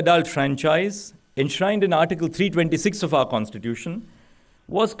 Universal adult franchise, enshrined in Article 326 of our Constitution,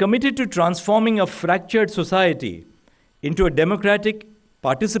 was committed to transforming a fractured society into a democratic,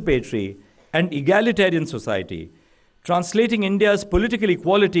 participatory, and egalitarian society, translating India's political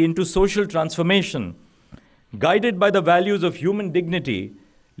equality into social transformation, guided by the values of human dignity,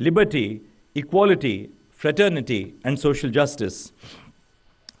 liberty, equality, fraternity, and social justice.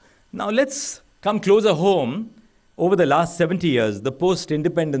 Now let's come closer home over the last 70 years, the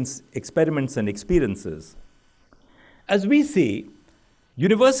post-independence experiments and experiences. As we see,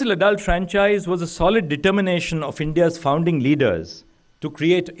 universal adult franchise was a solid determination of India's founding leaders to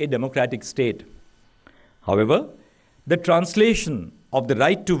create a democratic state. However, the translation of the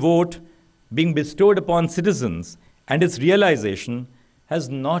right to vote being bestowed upon citizens and its realization has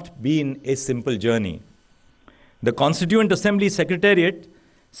not been a simple journey. The Constituent Assembly Secretariat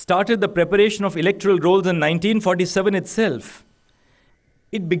started the preparation of electoral rolls in 1947 itself.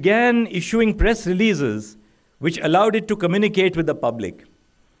 It began issuing press releases which allowed it to communicate with the public.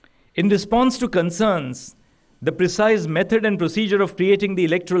 In response to concerns, the precise method and procedure of creating the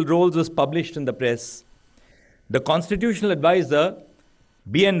electoral rolls was published in the press. The constitutional advisor,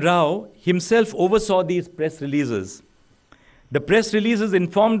 B.N. Rao, himself oversaw these press releases. The press releases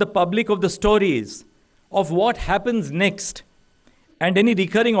informed the public of the stories of what happens next and any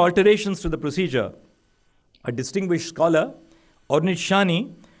recurring alterations to the procedure. A distinguished scholar, Ornit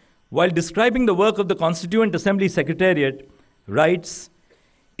Shani, while describing the work of the Constituent Assembly Secretariat, writes,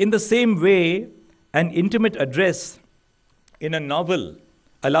 "In the same way, an intimate address in a novel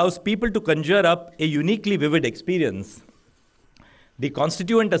allows people to conjure up a uniquely vivid experience. The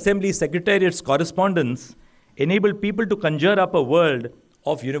Constituent Assembly Secretariat's correspondence enabled people to conjure up a world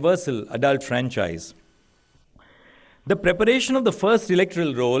of universal adult franchise." The preparation of the first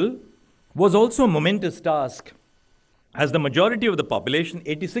electoral roll was also a momentous task, as the majority of the population,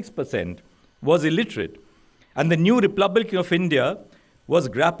 86%, was illiterate, and the new Republic of India was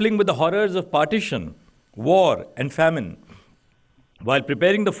grappling with the horrors of partition, war, and famine. While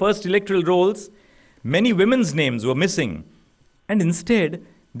preparing the first electoral rolls, many women's names were missing, and instead,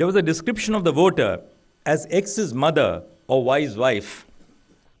 there was a description of the voter as X's mother or Y's wife.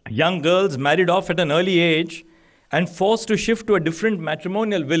 Young girls married off at an early age and forced to shift to a different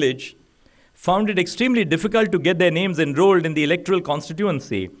matrimonial village found it extremely difficult to get their names enrolled in the electoral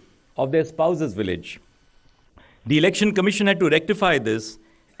constituency of their spouse's village. The Election Commission had to rectify this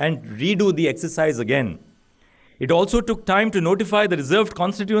and redo the exercise again. It also took time to notify the reserved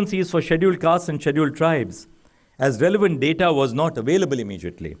constituencies for scheduled castes and scheduled tribes, as relevant data was not available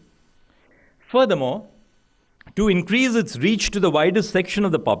immediately. Furthermore, to increase its reach to the widest section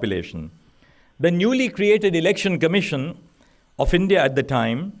of the population, the newly created Election Commission of India at the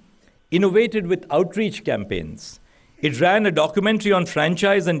time innovated with outreach campaigns. It ran a documentary on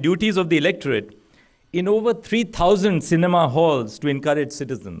franchise and duties of the electorate in over 3,000 cinema halls to encourage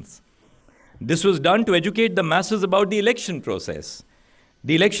citizens. This was done to educate the masses about the election process.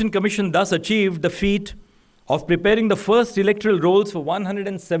 The Election Commission thus achieved the feat of preparing the first electoral rolls for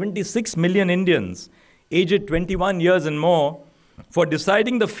 176 million Indians aged 21 years and more for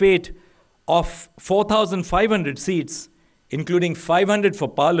deciding the fate of 4,500 seats, including 500 for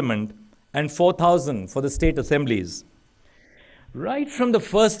Parliament and 4,000 for the state assemblies. Right from the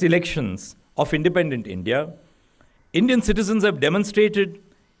first elections of independent India, Indian citizens have demonstrated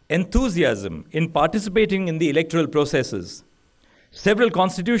enthusiasm in participating in the electoral processes. Several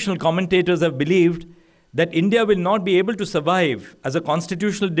constitutional commentators have believed that India will not be able to survive as a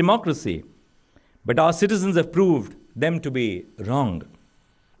constitutional democracy, but our citizens have proved them to be wrong.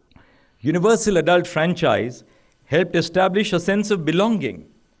 Universal adult franchise helped establish a sense of belonging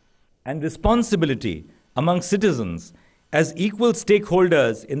and responsibility among citizens as equal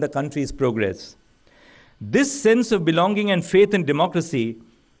stakeholders in the country's progress. This sense of belonging and faith in democracy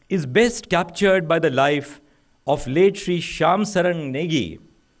is best captured by the life of late Sri Shyam Sarang Negi,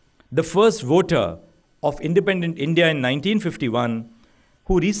 the first voter of independent India in 1951,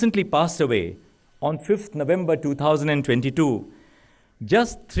 who recently passed away on 5th November 2022,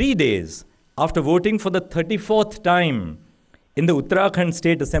 just 3 days after voting for the 34th time in the Uttarakhand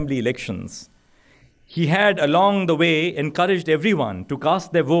State Assembly elections. He had, along the way, encouraged everyone to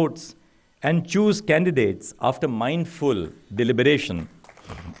cast their votes and choose candidates after mindful deliberation.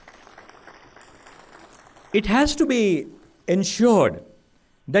 It has to be ensured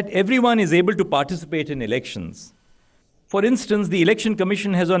that everyone is able to participate in elections. For instance, the Election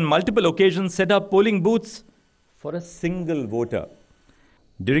Commission has on multiple occasions set up polling booths for a single voter.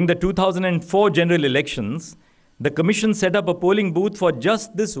 During the 2004 general elections, the Commission set up a polling booth for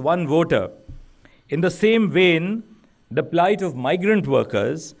just this one voter. In the same vein, the plight of migrant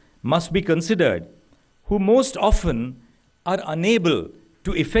workers must be considered, who most often are unable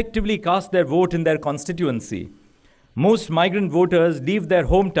to effectively cast their vote in their constituency. Most migrant voters leave their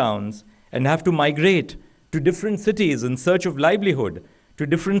hometowns and have to migrate to different cities in search of livelihood, to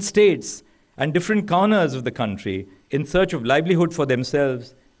different states and different corners of the country in search of livelihood for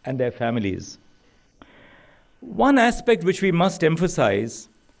themselves and their families. One aspect which we must emphasize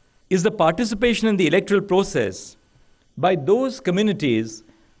is the participation in the electoral process by those communities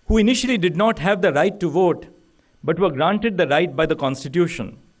who initially did not have the right to vote but were granted the right by the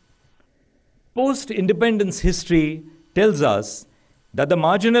Constitution. Post-independence history tells us that the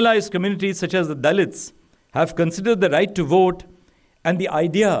marginalized communities such as the Dalits have considered the right to vote and the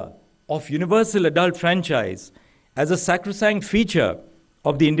idea of universal adult franchise as a sacrosanct feature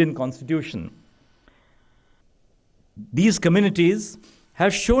of the Indian Constitution. These communities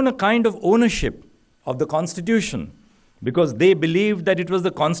have shown a kind of ownership of the Constitution because they believed that it was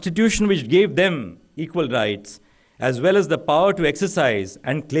the Constitution which gave them equal rights as well as the power to exercise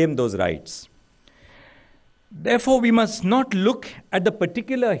and claim those rights. Therefore, we must not look at the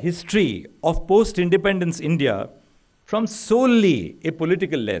particular history of post-independence India from solely a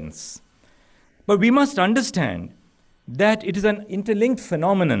political lens. But we must understand that it is an interlinked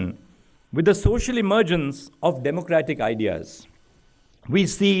phenomenon with the social emergence of democratic ideas. We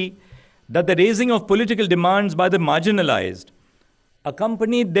see that the raising of political demands by the marginalized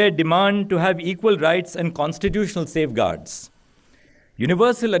accompanied their demand to have equal rights and constitutional safeguards.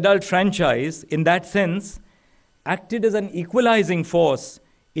 Universal adult franchise, in that sense, acted as an equalizing force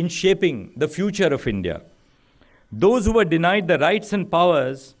in shaping the future of India. Those who were denied the rights and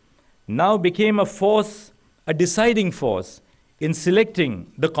powers now became a force, a deciding force in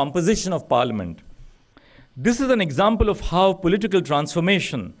selecting the composition of parliament. This is an example of how political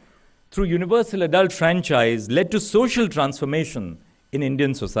transformation through universal adult franchise led to social transformation in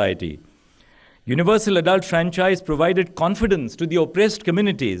Indian society. Universal adult franchise provided confidence to the oppressed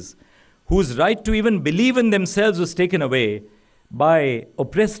communities whose right to even believe in themselves was taken away by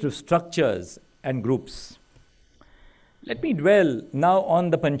oppressive structures and groups. Let me dwell now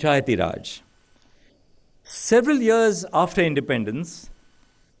on the Panchayati Raj. Several years after independence,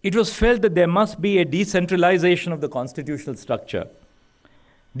 it was felt that there must be a decentralization of the constitutional structure.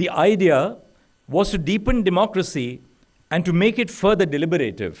 The idea was to deepen democracy and to make it further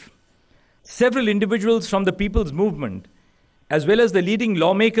deliberative. Several individuals from the people's movement, as well as the leading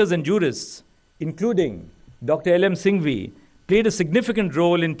lawmakers and jurists, including Dr. L.M. Singhvi, played a significant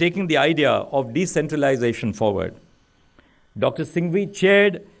role in taking the idea of decentralization forward. Dr. Singhvi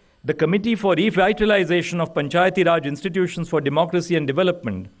chaired the Committee for Revitalization of Panchayati Raj Institutions for Democracy and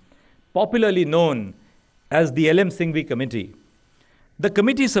Development, popularly known as the L.M. Singhvi Committee. The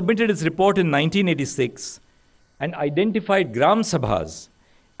committee submitted its report in 1986 and identified Gram Sabhas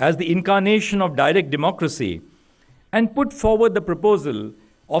as the incarnation of direct democracy and put forward the proposal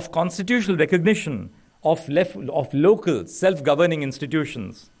of constitutional recognition of local self-governing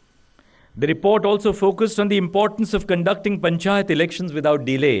institutions. The report also focused on the importance of conducting panchayat elections without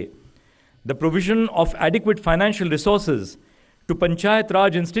delay, the provision of adequate financial resources to Panchayat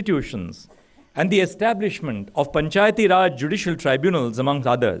Raj institutions, and the establishment of Panchayati Raj judicial tribunals, amongst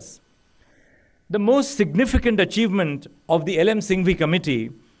others. The most significant achievement of the L.M. Singhvi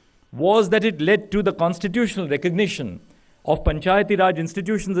Committee was that it led to the constitutional recognition of Panchayati Raj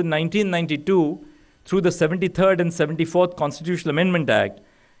institutions in 1992 through the 73rd and 74th Constitutional Amendment Act,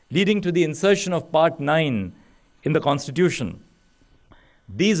 leading to the insertion of Part 9 in the Constitution.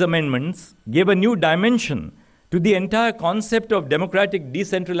 These amendments gave a new dimension to the entire concept of democratic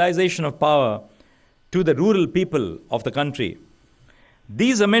decentralization of power to the rural people of the country.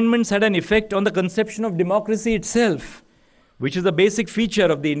 These amendments had an effect on the conception of democracy itself, which is a basic feature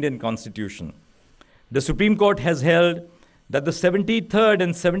of the Indian Constitution. The Supreme Court has held that the 73rd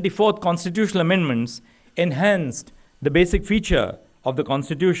and 74th constitutional amendments enhanced the basic feature of the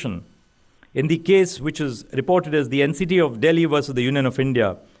Constitution in the case which is reported as the NCT of Delhi versus the Union of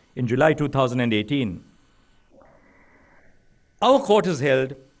India in July 2018. Our court has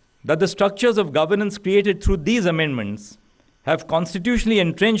held that the structures of governance created through these amendments have constitutionally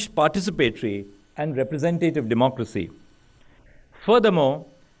entrenched participatory and representative democracy. Furthermore,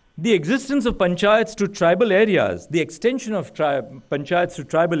 the existence of panchayats to tribal areas, the extension of panchayats to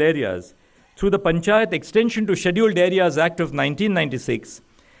tribal areas through the Panchayat Extension to Scheduled Areas Act of 1996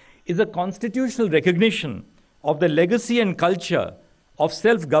 is a constitutional recognition of the legacy and culture of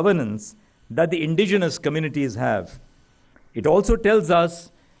self-governance that the indigenous communities have. It also tells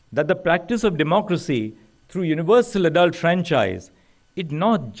us that the practice of democracy through universal adult franchise is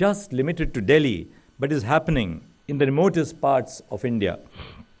not just limited to Delhi, but is happening in the remotest parts of India.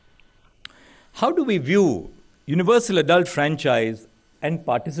 How do we view universal adult franchise and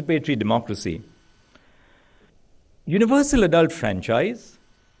participatory democracy? Universal adult franchise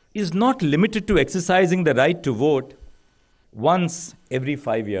is not limited to exercising the right to vote once every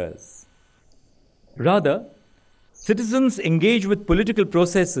 5 years. Rather, citizens engage with political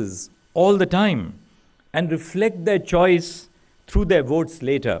processes all the time and reflect their choice through their votes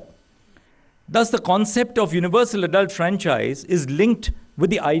later. Thus, the concept of universal adult franchise is linked with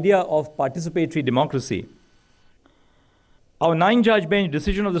the idea of participatory democracy. Our 9-judge bench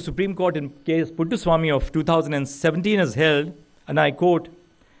decision of the Supreme Court in case Puttaswamy of 2017 has held, and I quote,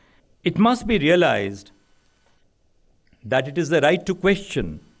 "It must be realized that it is the right to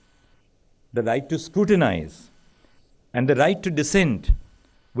question, the right to scrutinize, and the right to dissent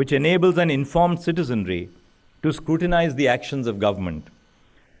which enables an informed citizenry to scrutinize the actions of government.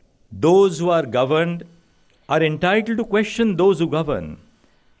 Those who are governed are entitled to question those who govern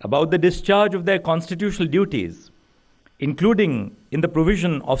about the discharge of their constitutional duties, including in the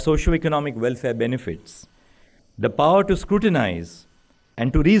provision of socio-economic welfare benefits. The power to scrutinize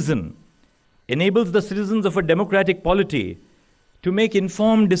and to reason enables the citizens of a democratic polity to make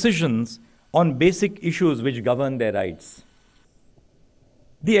informed decisions on basic issues which govern their rights.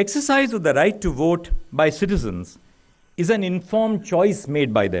 The exercise of the right to vote by citizens is an informed choice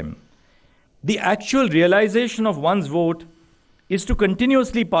made by them. The actual realization of one's vote is to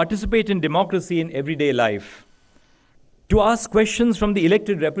continuously participate in democracy in everyday life, to ask questions from the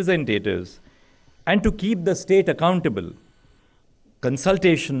elected representatives, and to keep the state accountable.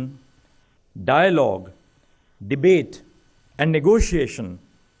 Consultation, dialogue, debate, and negotiation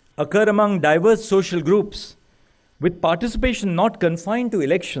occur among diverse social groups, with participation not confined to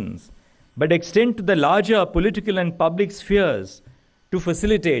elections, but extend to the larger political and public spheres to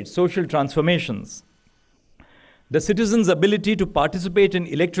facilitate social transformations. The citizens' ability to participate in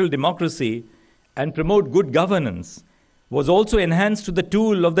electoral democracy and promote good governance was also enhanced to the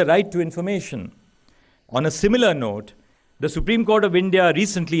tool of the right to information. On a similar note, the Supreme Court of India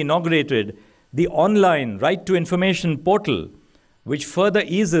recently inaugurated the online right to information portal, which further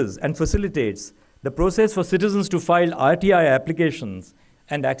eases and facilitates the process for citizens to file RTI applications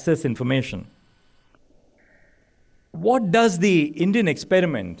and access information. What does the Indian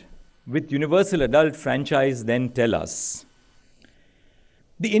experiment with universal adult franchise then tell us?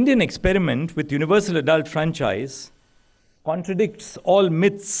 The Indian experiment with universal adult franchise contradicts all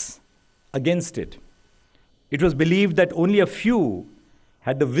myths against it. It was believed that only a few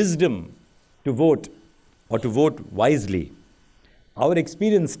had the wisdom to vote or to vote wisely. Our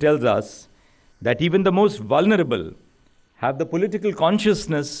experience tells us that even the most vulnerable have the political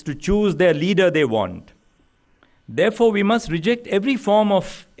consciousness to choose their leader they want. Therefore, we must reject every form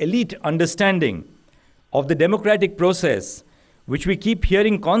of elite understanding of the democratic process, which we keep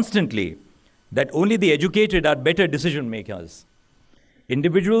hearing constantly, that only the educated are better decision makers.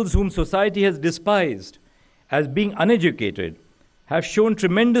 Individuals whom society has despised as being uneducated have shown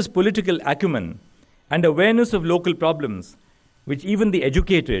tremendous political acumen and awareness of local problems, which even the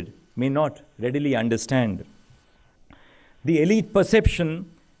educated may not readily understand. The elite perception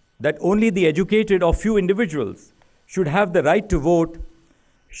that only the educated or few individuals should have the right to vote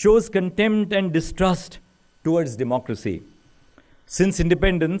shows contempt and distrust towards democracy. Since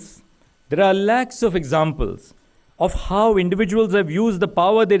independence, there are lakhs of examples of how individuals have used the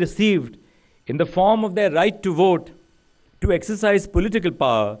power they received in the form of their right to vote to exercise political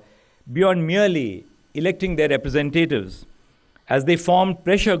power beyond merely electing their representatives, as they formed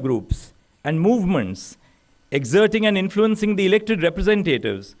pressure groups and movements exerting and influencing the elected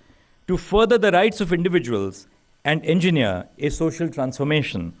representatives to further the rights of individuals and engineer a social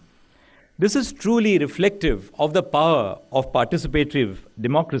transformation. This is truly reflective of the power of participatory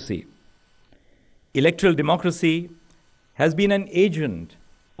democracy. Electoral democracy has been an agent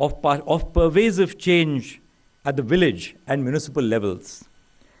of pervasive change at the village and municipal levels.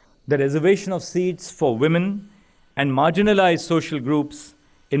 The reservation of seats for women and marginalized social groups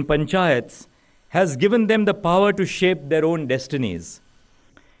in panchayats has given them the power to shape their own destinies.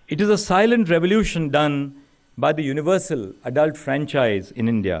 It is a silent revolution done by the universal adult franchise in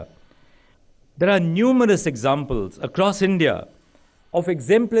India. There are numerous examples across India of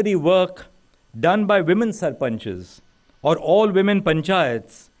exemplary work done by women sarpanches or all-women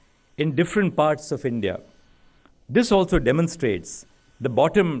panchayats in different parts of India. This also demonstrates the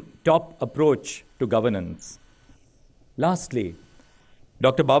bottom-top approach to governance. Lastly,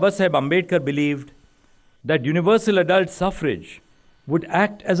 Dr. Babasaheb Ambedkar believed that universal adult suffrage would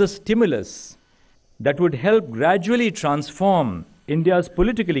act as a stimulus that would help gradually transform India's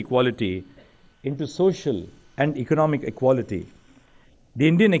political equality into social and economic equality. The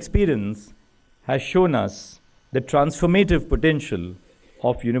Indian experience has shown us the transformative potential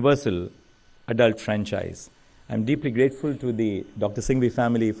of universal adult franchise. I'm deeply grateful to the Dr. Singhvi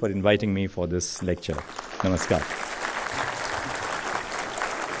family for inviting me for this lecture. Namaskar.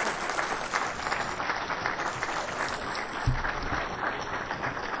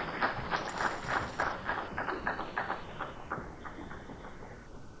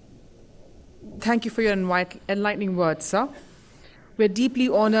 Thank you for your enlightening words, sir. We're deeply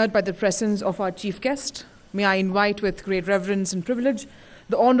honored by the presence of our chief guest. May I invite with great reverence and privilege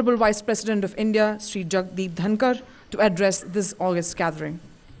the Honorable Vice President of India, Sri Jagdeep Dhankar, to address this august gathering.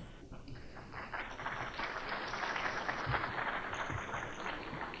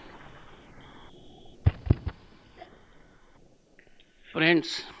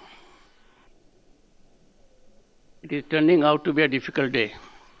 Friends, it is turning out to be a difficult day.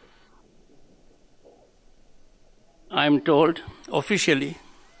 I am told officially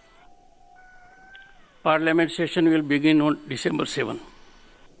Parliament session will begin on December 7.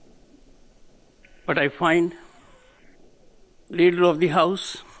 But I find Leader of the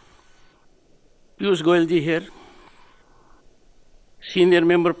House, Piyush Goyal ji here, Senior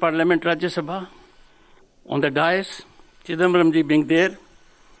Member Parliament Rajya Sabha, on the dais, Chidambaram ji being there,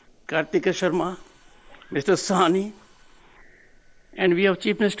 Kartika Sharma, Mr. Sahani, and we have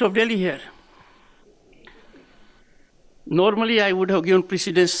Chief Minister of Delhi here. Normally, I would have given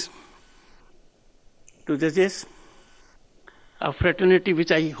precedence to judges, a fraternity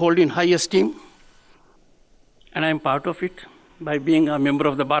which I hold in high esteem, and I am part of it by being a member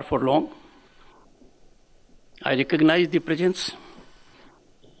of the bar for long. I recognize the presence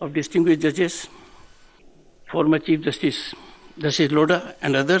of distinguished judges, former Chief Justice Lodha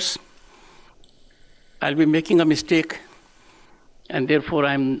and others. I'll be making a mistake, and therefore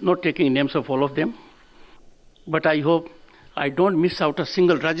I am not taking names of all of them. But I hope I don't miss out a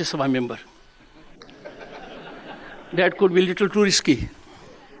single Rajya Sabha member. That could be a little too risky.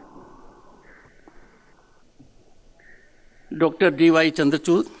 Dr. D.Y.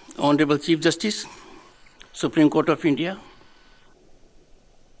 Chandrachud, Honorable Chief Justice, Supreme Court of India.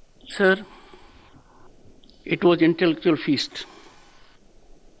 Sir, it was intellectual feast.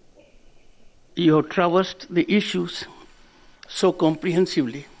 You have traversed the issues so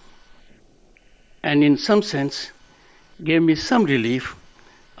comprehensively, and in some sense gave me some relief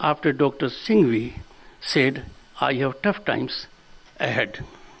after Dr. Singhvi said, I have tough times ahead.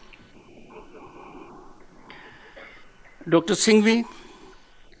 Dr. Singhvi,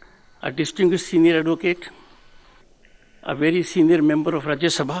 a distinguished senior advocate, a very senior member of Rajya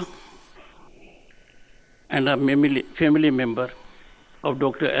Sabha, and a family member of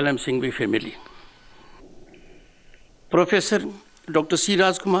Dr. L.M. Singhvi family. Professor Dr. C.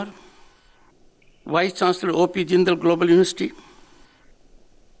 Rajkumar, Vice Chancellor O.P. Jindal Global University.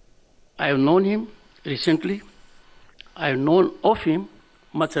 I have known him recently. I have known of him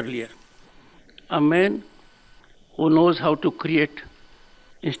much earlier. A man who knows how to create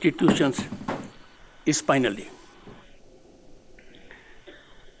institutions spinally.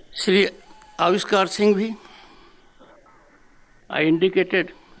 Sri Aviskar Singhvi, I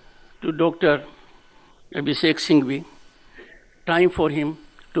indicated to Dr. Abhishek Singhvi, time for him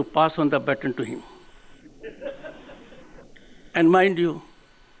to pass on the baton to him. And mind you,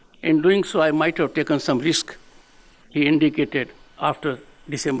 in doing so, I might have taken some risk, he indicated, after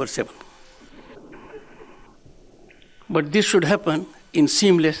December 7. But this should happen in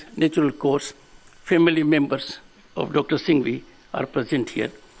seamless, natural course. Family members of Dr. Singhvi are present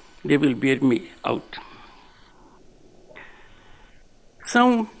here. They will bear me out.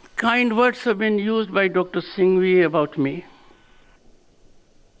 Some kind words have been used by Dr. Singhvi about me.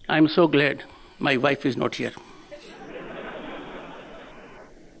 I'm so glad my wife is not here.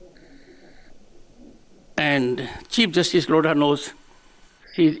 And Chief Justice Lodha knows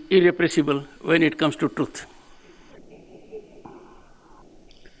she is irrepressible when it comes to truth.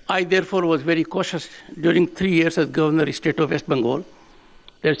 I therefore was very cautious during 3 years as Governor of the State of West Bengal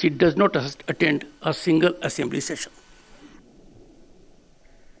that she does not attend a single assembly session.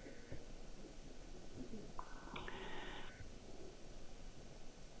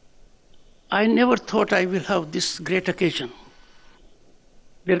 I never thought I will have this great occasion.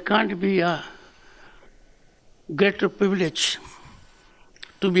 There can't be a greater privilege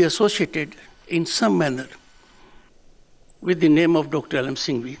to be associated in some manner with the name of Dr. L.M.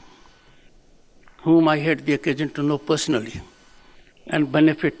 Singhvi, whom I had the occasion to know personally and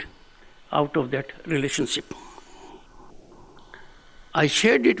benefit out of that relationship. I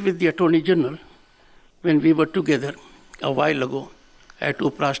shared it with the Attorney General when we were together a while ago at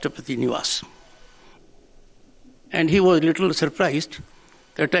Uprashtrapati Niwas. And he was a little surprised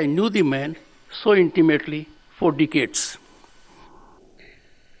that I knew the man so intimately for decades.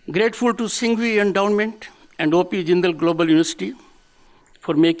 Grateful to Singhvi Endowment and O.P. Jindal Global University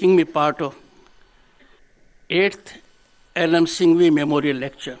for making me part of 8th L.M. Singhvi Memorial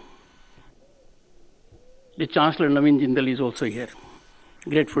Lecture. The Chancellor Naveen Jindal is also here.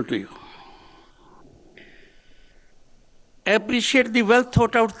 Grateful to you. I appreciate the well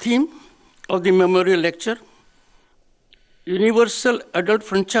thought out theme of the memorial lecture, Universal Adult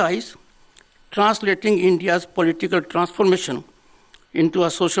Franchise, Translating India's Political Transformation into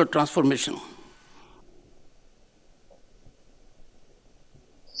a Social Transformation.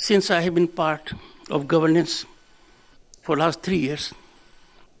 Since I have been part of governance for the last 3 years,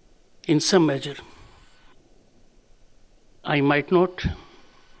 in some measure, I might not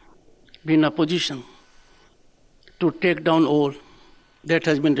be in a position to take down all that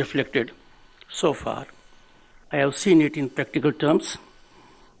has been reflected so far. I have seen it in practical terms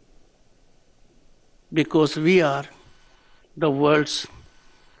because we are the world's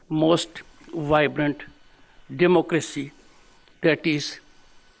most vibrant democracy that is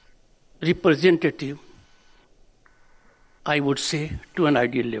representative, I would say, to an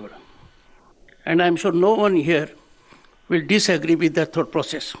ideal level. And I'm sure no one here will disagree with that thought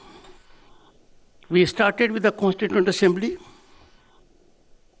process. We started with the Constituent Assembly.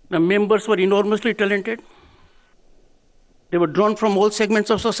 The members were enormously talented. They were drawn from all segments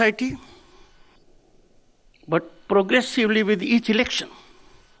of society. But progressively with each election,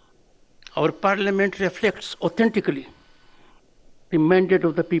 our parliament reflects authentically the mandate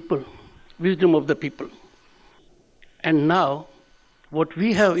of the people, wisdom of the people. And now, what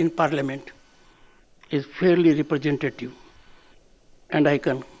we have in parliament is fairly representative. And I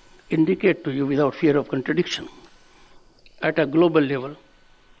can indicate to you without fear of contradiction, at a global level,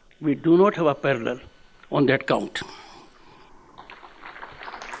 we do not have a parallel on that count.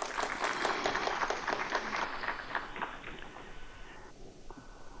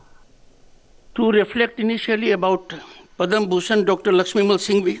 To reflect initially about Padam Bhushan Dr. Lakshmimal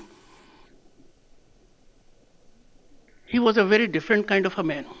Singhvi, he was a very different kind of a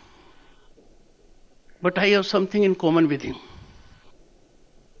man. But I have something in common with him.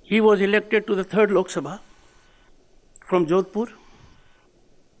 He was elected to the 3rd Lok Sabha from Jodhpur,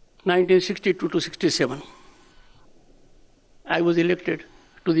 1962 to 67. I was elected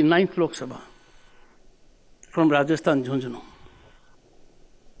to the 9th Lok Sabha from Rajasthan, Jhunjhunu.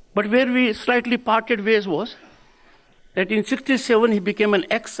 But where we slightly parted ways was that in 67 he became an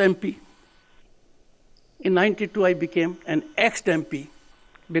ex-MP. In 92 I became an ex-MP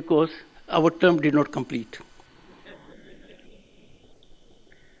because our term did not complete.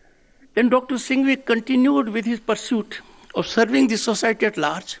 Then Dr. Singhvi continued with his pursuit of serving the society at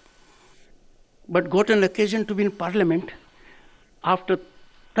large, but got an occasion to be in Parliament after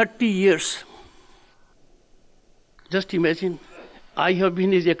 30 years. Just imagine, I have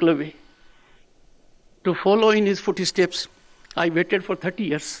been his Eklavya. To follow in his footsteps, I waited for 30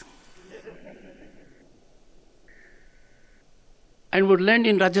 years. And would land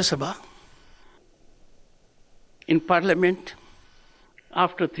in Rajya Sabha, in Parliament,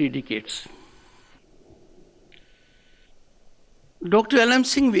 after 3 decades. Dr. L.M.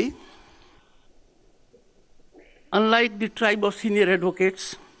 Singhvi, unlike the tribe of senior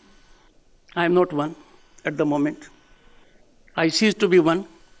advocates, I am not one at the moment. I ceased to be one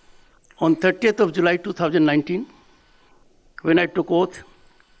on 30th of July 2019 when I took oath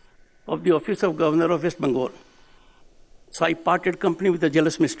of the office of Governor of West Bengal. So I parted company with the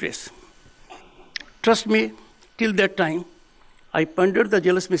jealous mistress. Trust me, till that time, I pondered the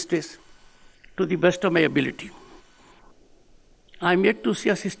jealous mistress to the best of my ability. I am yet to see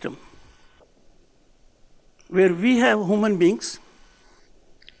a system where we have human beings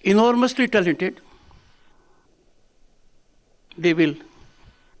enormously talented. They will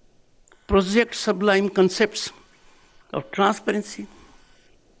project sublime concepts of transparency,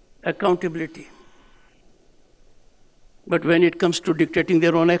 accountability. But when it comes to dictating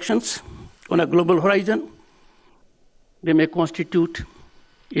their own actions on a global horizon, they may constitute,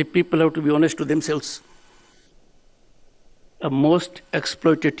 if people have to be honest to themselves, a most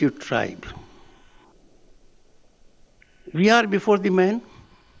exploitative tribe. We are before the man,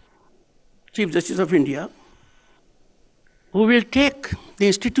 Chief Justice of India, who will take the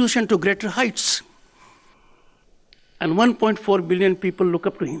institution to greater heights. And 1.4 billion people look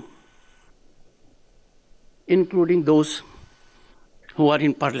up to him, including those who are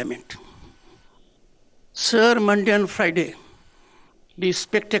in Parliament. Sir, Monday and Friday, the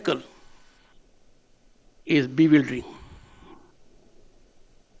spectacle is bewildering.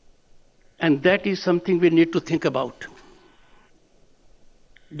 And that is something we need to think about.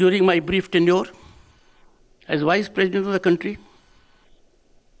 During my brief tenure as Vice President of the country,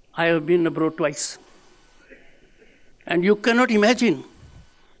 I have been abroad twice. And you cannot imagine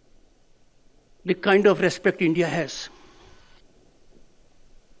the kind of respect India has.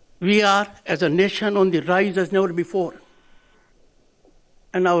 We are, as a nation, on the rise as never before.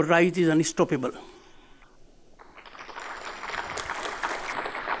 And our rise is unstoppable.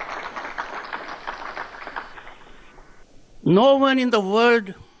 No one in the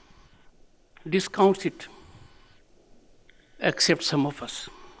world discounts it, except some of us.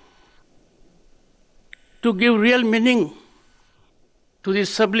 To give real meaning to the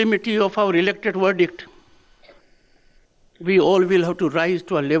sublimity of our elected verdict, we all will have to rise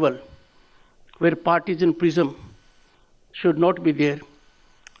to a level where partisanship should not be there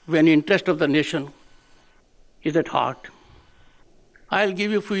when the interest of the nation is at heart. I'll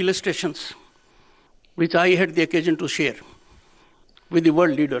give you a few illustrations which I had the occasion to share with the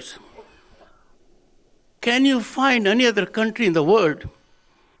world leaders. Can you find any other country in the world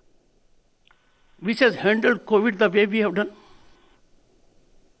which has handled COVID the way we have done?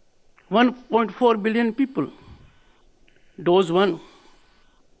 1.4 billion people. Dose 1,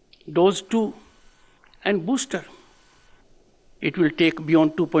 dose 2, and booster. It will take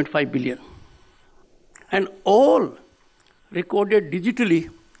beyond 2.5 billion. And all recorded digitally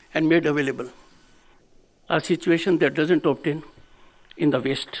and made available. A situation that doesn't obtain in the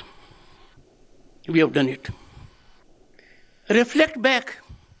West. We have done it. Reflect back.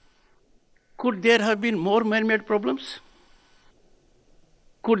 Could there have been more man-made problems?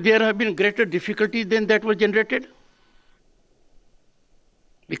 Could there have been greater difficulties than that was generated?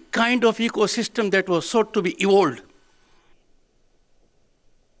 The kind of ecosystem that was sought to be evolved.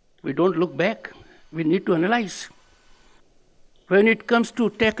 We don't look back. We need to analyze. When it comes to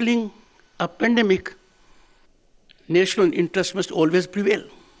tackling a pandemic, national interest must always prevail.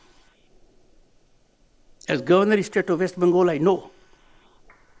 As Governor of the State of West Bengal, I know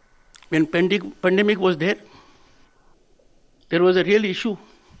when pandemic was there was a real issue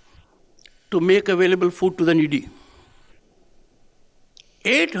to make available food to the needy.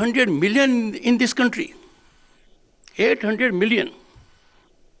 800 million in this country. 800 million.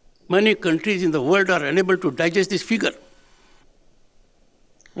 Many countries in the world are unable to digest this figure.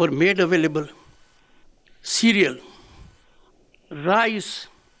 Were made available cereal, rice,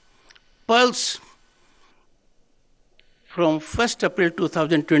 pulse from 1st April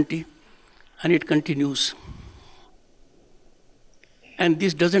 2020, and it continues. And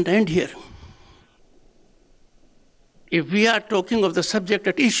this doesn't end here. If we are talking of the subject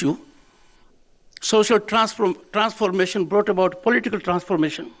at issue, social transformation brought about political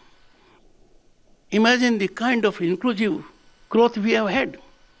transformation. Imagine the kind of inclusive growth we have had.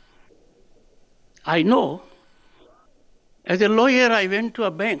 I know, as a lawyer, I went to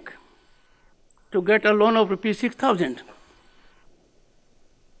a bank to get a loan of rupees 6,000.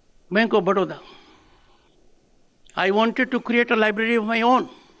 Bank of Baroda. I wanted to create a library of my own.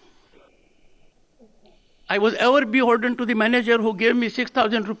 I was ever beholden to the manager who gave me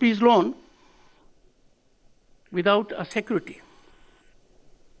 6,000 rupees loan without a security.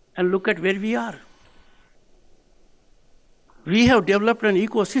 And look at where we are. We have developed an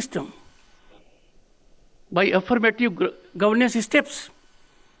ecosystem by affirmative governance steps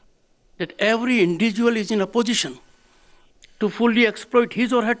that every individual is in a position to fully exploit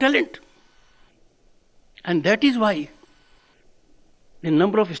his or her talent. And that is why The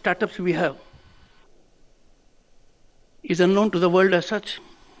number of startups we have is unknown to the world as such.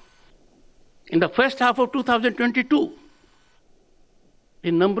 In the first half of 2022,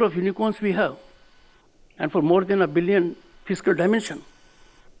 the number of unicorns we have, and for more than $1 billion fiscal dimension,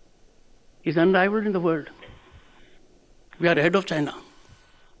 is unrivaled in the world. We are ahead of China.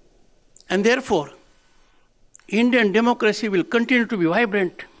 And therefore, Indian democracy will continue to be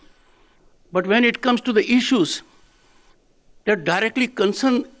vibrant. But when it comes to the issues that directly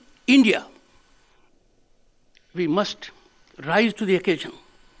concern India, we must rise to the occasion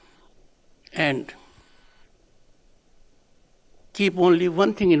and keep only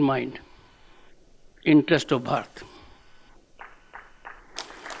one thing in mind: interest of Bharat.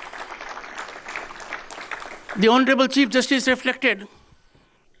 The Honorable Chief Justice reflected,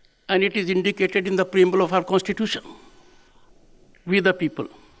 and it is indicated in the preamble of our Constitution, we the people.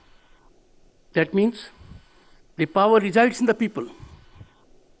 That means the power resides in the people.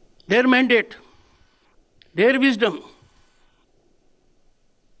 Their mandate, their wisdom.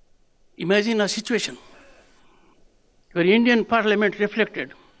 Imagine a situation where Indian Parliament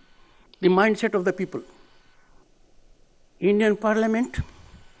reflected the mindset of the people. Indian Parliament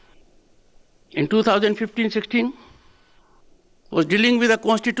in 2015-16 was dealing with the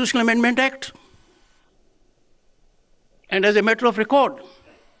Constitutional Amendment Act. And as a matter of record,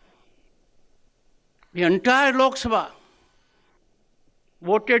 the entire Lok Sabha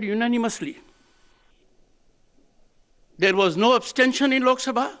voted unanimously. There was no abstention in Lok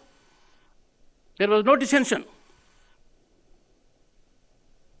Sabha. There was no dissension.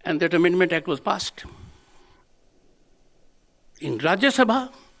 And that Amendment Act was passed. In Rajya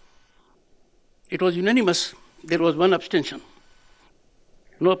Sabha, it was unanimous. There was one abstention.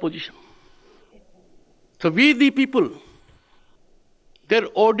 No opposition. So we the people, their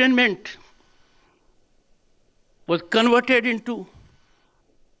ordinance was converted into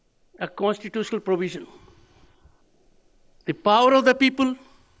a constitutional provision. The power of the people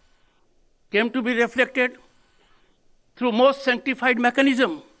came to be reflected through most sanctified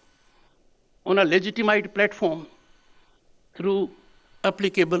mechanism on a legitimate platform through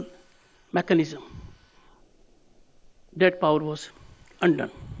applicable mechanism. That power was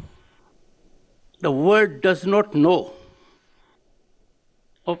undone. The world does not know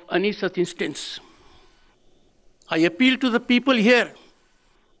of any such instance. I appeal to the people here.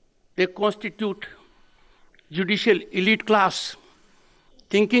 They constitute judicial elite class,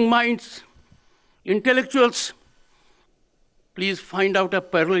 thinking minds, intellectuals. Please find out a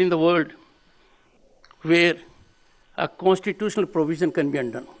parallel in the world where a constitutional provision can be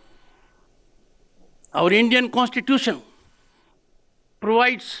undone. Our Indian Constitution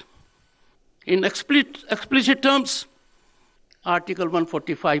provides in explicit terms, Article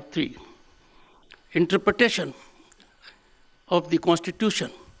 145(3), interpretation of the Constitution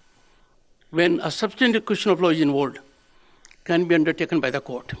when a substantive question of law is involved can be undertaken by the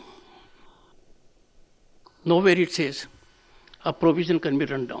court. Nowhere it says a provision can be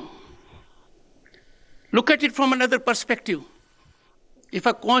run down. Look at it from another perspective. If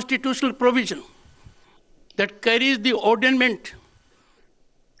a constitutional provision that carries the ordainment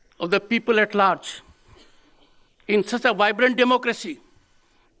of the people at large in such a vibrant democracy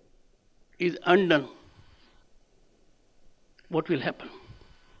is undone, what will happen?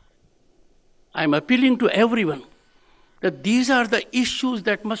 I am appealing to everyone that these are the issues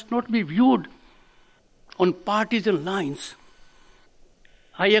that must not be viewed on partisan lines.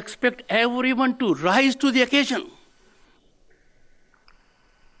 I expect everyone to rise to the occasion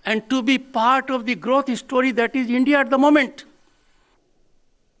and to be part of the growth story that is India at the moment.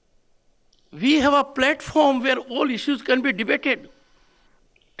 We have a platform where all issues can be debated,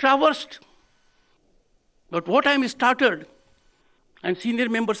 traversed. But what I am started, and senior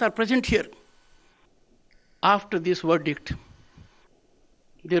members are present here, after this verdict,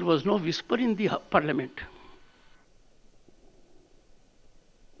 there was no whisper in the parliament.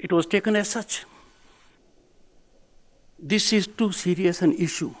 It was taken as such. This is too serious an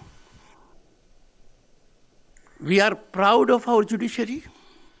issue. We are proud of our judiciary.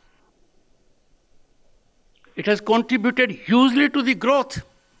 It has contributed hugely to the growth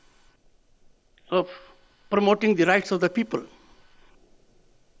of promoting the rights of the people.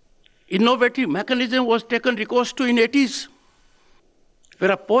 Innovative mechanism was taken recourse to in 80s,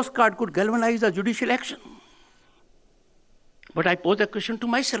 where a postcard could galvanize a judicial action. But I pose a question to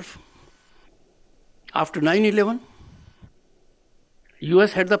myself. After 9/11,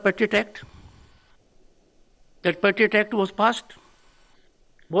 US had the Patriot Act. That Patriot Act was passed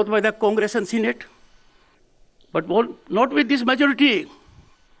both by the Congress and Senate, but not with this majority.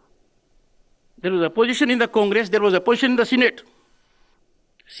 There was opposition in the Congress, there was opposition in the Senate.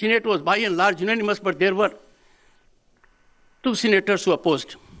 Senate was by and large unanimous, but there were 2 senators who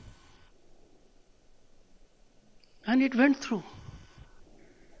opposed. And it went through.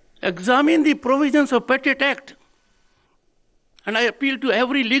 Examine the provisions of Patriot Act. And I appeal to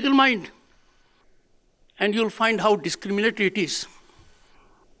every legal mind, and you'll find how discriminatory it is.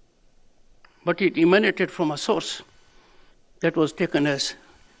 But it emanated from a source that was taken as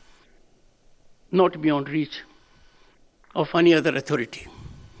not beyond reach of any other authority.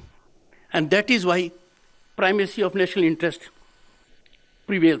 And that is why primacy of national interest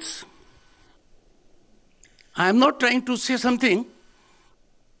prevails. I am not trying to say something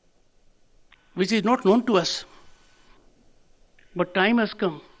which is not known to us. But time has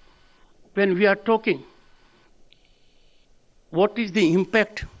come when we are talking what is the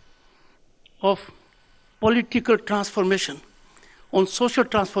impact of political transformation on social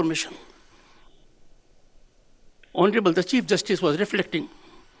transformation. Honorable the Chief Justice was reflecting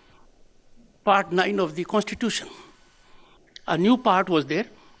Part 9 of the Constitution. A new part was there.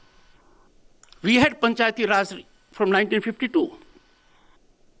 We had Panchayati Raj from 1952.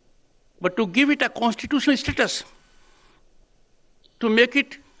 But to give it a constitutional status, to make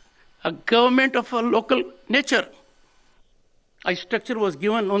it a government of a local nature, a structure was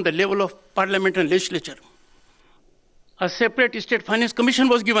given on the level of parliament and legislature. A separate state finance commission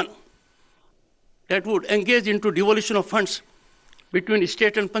was given that would engage into devolution of funds between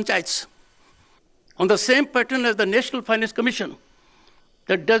state and panchayats on the same pattern as the National Finance Commission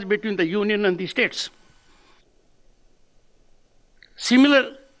that does between the union and the states.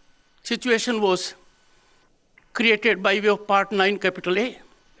 Similar situation was created by way of Part 9, Capital A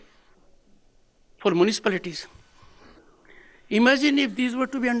for municipalities. Imagine if these were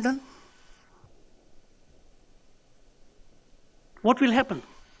to be undone. What will happen?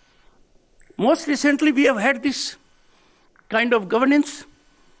 Most recently, we have had this kind of governance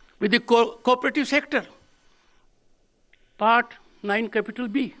with the cooperative sector. Part 9, Capital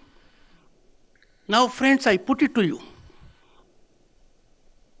B. Now, friends, I put it to you.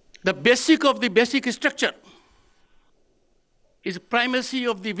 The basic of the basic structure is primacy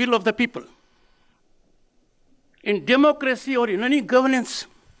of the will of the people. In democracy or in any governance,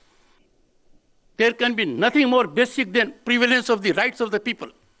 there can be nothing more basic than prevalence of the rights of the people.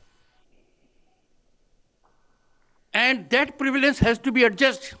 And that prevalence has to be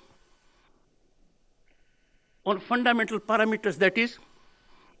adjusted on fundamental parameters, that is,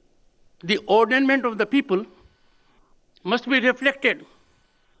 the ordainment of the people must be reflected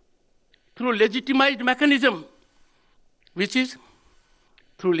through legitimized mechanism, which is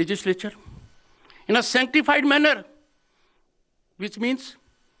through legislature, in a sanctified manner, which means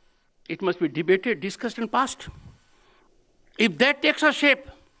it must be debated, discussed, and passed. If that takes a shape,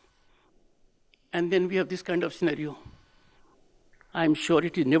 and then we have this kind of scenario, I am sure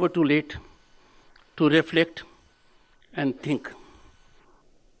it is never too late to reflect and think.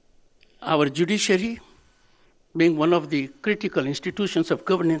 Our judiciary, being one of the critical institutions of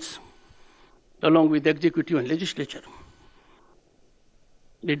governance, along with the executive and legislature,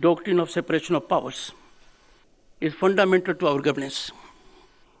 the doctrine of separation of powers is fundamental to our governance.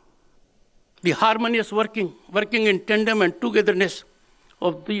 The harmonious working in tandem and togetherness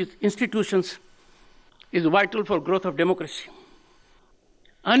of these institutions is vital for growth of democracy.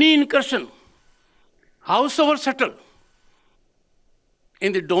 Any incursion, howsoever subtle,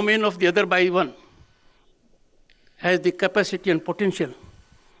 in the domain of the other by one, has the capacity and potential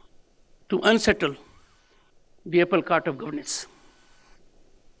to unsettle the apple cart of governance.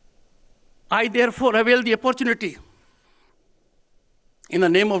 I therefore avail the opportunity in the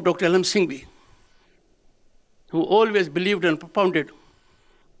name of Dr. L.M. Singhvi, who always believed and propounded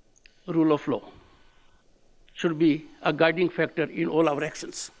rule of law should be a guiding factor in all our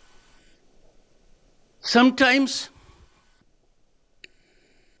actions. Sometimes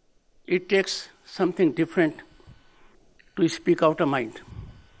it takes something different to speak out a mind.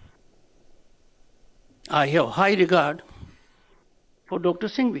 I have high regard for Dr.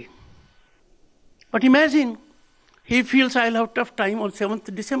 Singhvi. But imagine, he feels I'll have a tough time on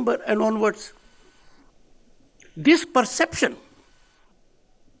 7th December and onwards. This perception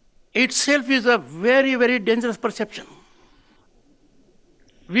itself is a very, very dangerous perception.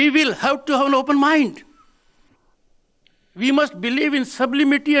 We will have to have an open mind. We must believe in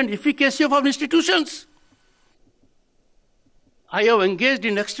sublimity and efficacy of our institutions. I have engaged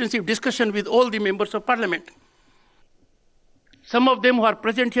in extensive discussion with all the members of parliament. Some of them who are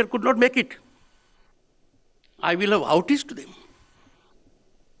present here could not make it. I will have outreached to them.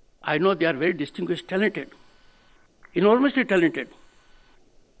 I know they are very distinguished, talented, enormously talented.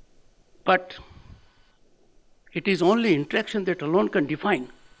 But it is only interaction that alone can define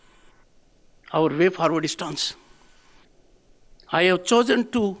our way forward stance. I have chosen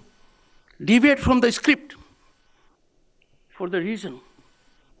to deviate from the script for the reason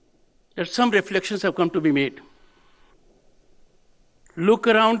that some reflections have come to be made. Look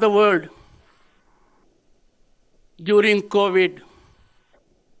around the world. During COVID,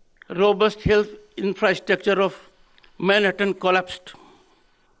 robust health infrastructure of Manhattan collapsed.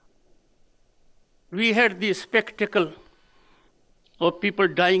 We had the spectacle of people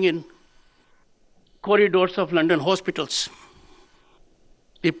dying in corridors of London hospitals.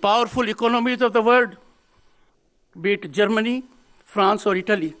 The powerful economies of the world, be it Germany, France, or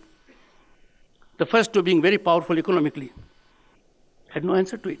Italy, the first two being very powerful economically, had no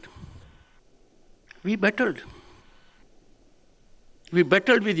answer to it. We battled. We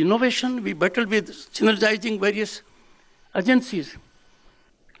battled with innovation, we battled with synergizing various agencies.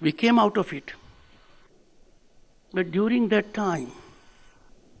 We came out of it. But during that time,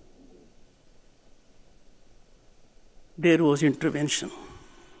 there was intervention.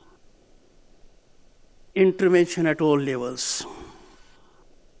 Intervention at all levels.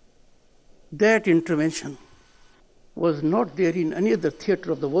 That intervention was not there in any other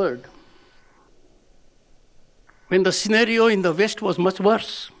theater of the world. When the scenario in the West was much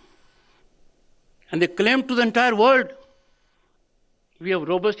worse, and they claimed to the entire world, we have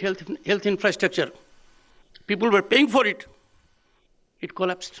robust health infrastructure. People were paying for it. It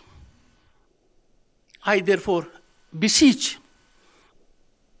collapsed. I therefore beseech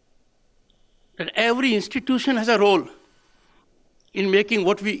that every institution has a role in making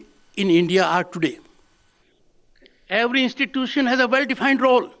what we in India are today. Every institution has a well-defined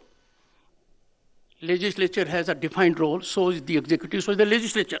role. Legislature has a defined role, so is the executive, so is the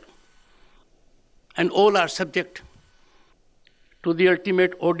legislature. And all are subject to the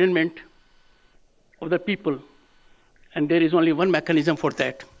ultimate ordainment of the people. And there is only one mechanism for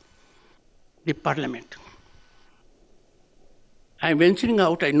that, the parliament. I am venturing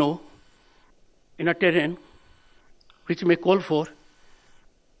out, I know, in a terrain which may call for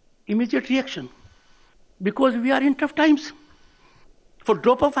immediate reaction, because we are in tough times. For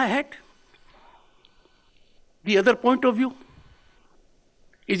drop of a hat, the other point of view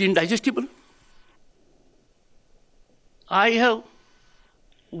is indigestible. I have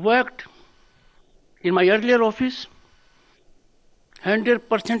worked in my earlier office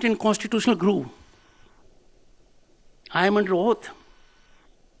 100% in constitutional groove. I am under oath.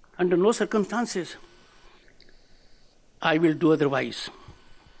 Under no circumstances I will do otherwise.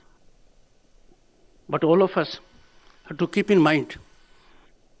 But all of us have to keep in mind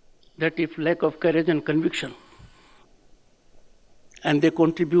that if lack of courage and conviction, and they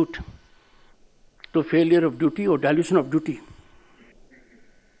contribute to failure of duty or dilution of duty,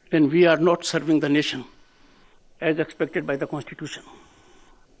 then we are not serving the nation as expected by the Constitution.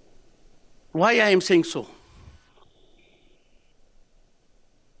 Why I am saying so?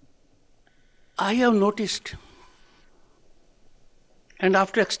 I have noticed, and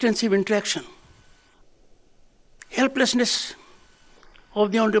after extensive interaction, helplessness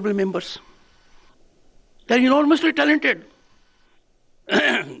of the honorable members. They are enormously talented.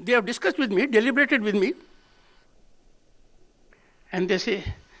 They have discussed with me, deliberated with me, and they say,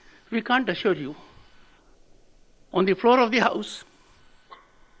 we can't assure you. On the floor of the House,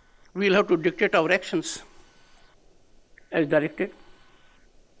 we will have to dictate our actions as directed,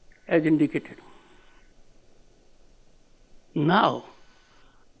 as indicated. Now,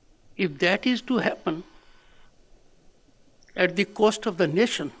 if that is to happen at the cost of the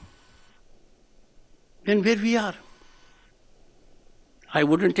nation, then where we are? I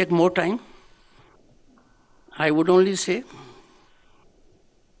wouldn't take more time. I would only say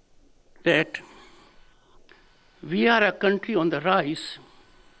that we are a country on the rise.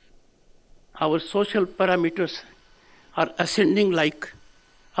 Our social parameters are ascending like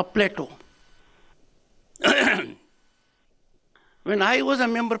a plateau. When I was a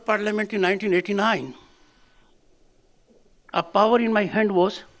member of parliament in 1989, a power in my hand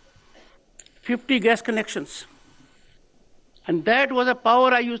was 50 gas connections. And that was a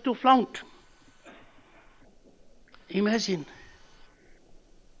power I used to flaunt. Imagine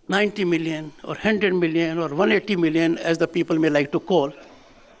 90 million or 100 million or 180 million, as the people may like to call,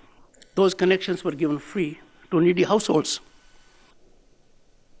 those connections were given free to needy households.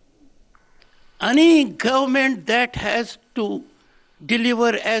 Any government that has to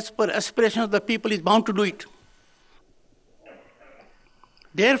deliver as per aspirations of the people is bound to do it.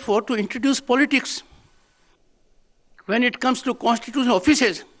 Therefore, to introduce politics when it comes to constitutional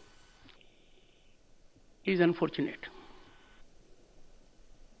offices is unfortunate.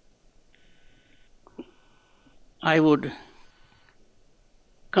 I would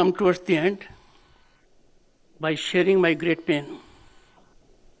come towards the end by sharing my great pain.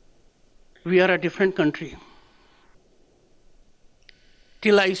 We are a different country.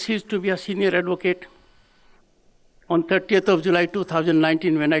 Till I ceased to be a senior advocate on 30th of July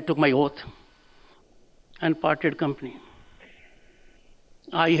 2019 when I took my oath and parted company,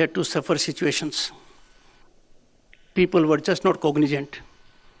 I had to suffer situations. People were just not cognizant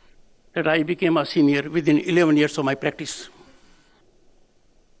that I became a senior within 11 years of my practice.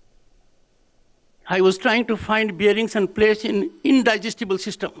 I was trying to find bearings and place in indigestible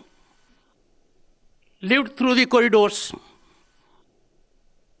system, lived through the corridors,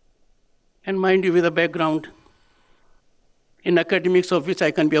 and mind you, with a background in academics of which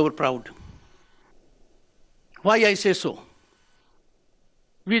I can be ever proud. Why I say so?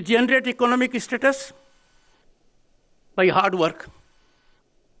 We generate economic status by hard work,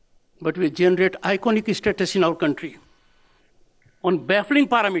 but we generate iconic status in our country on baffling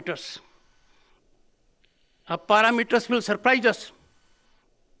parameters. Our parameters will surprise us,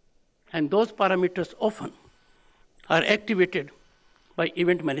 and those parameters often are activated by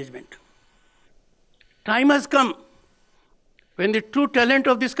event management. Time has come when the true talent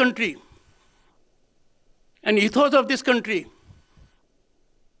of this country and ethos of this country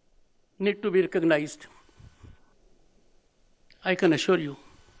need to be recognized. I can assure you,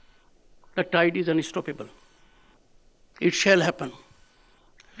 the tide is unstoppable. It shall happen.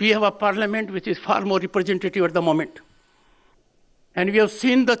 We have a parliament which is far more representative at the moment. And we have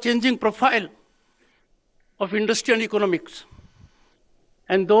seen the changing profile of industry and economics.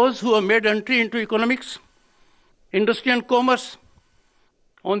 And those who have made entry into economics, industry and commerce,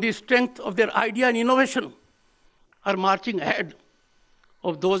 on the strength of their idea and innovation, are marching ahead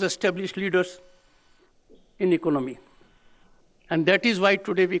of those established leaders in economy. And that is why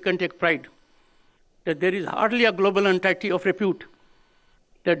today we can take pride that there is hardly a global entity of repute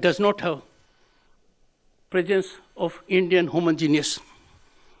that does not have presence of Indian human genius.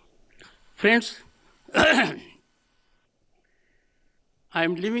 Friends, I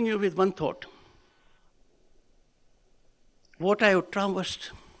am leaving you with one thought. What I have traversed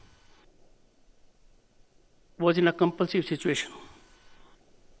was in a compulsive situation.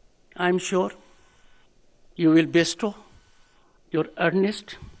 I am sure you will bestow your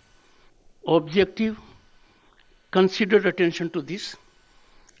earnest, objective, considered attention to this,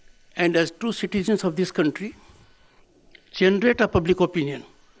 and as true citizens of this country, generate a public opinion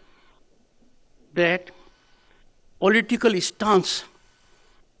that political stance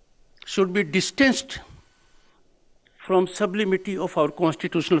should be distanced from sublimity of our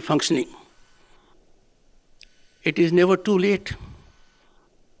constitutional functioning. It is never too late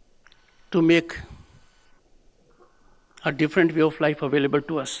to make a different way of life available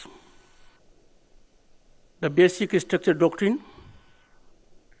to us. The basic structure doctrine,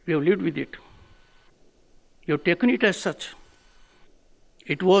 we have lived with it. We have taken it as such.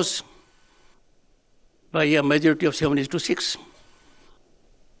 It was by a majority of 7:6.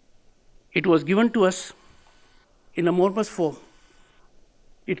 It was given to us in amorphous form.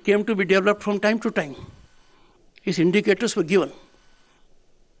 It came to be developed from time to time. Its indicators were given.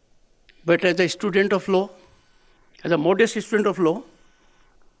 But as a student of law, as a modest student of law,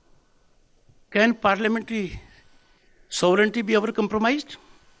 can parliamentary sovereignty be ever compromised?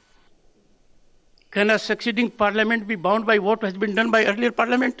 Can a succeeding parliament be bound by what has been done by earlier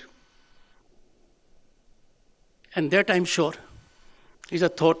parliament? And that, I'm sure, is a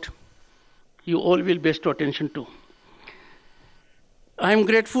thought you all will bestow attention to. I am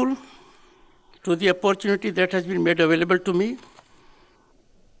grateful to the opportunity that has been made available to me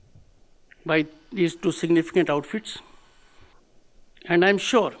by these two significant outfits. And I'm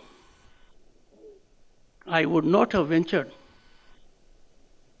sure I would not have ventured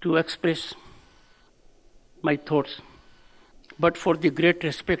to express my thoughts, but for the great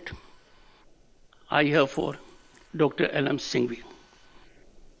respect I have for Dr. L.M. Singhvi.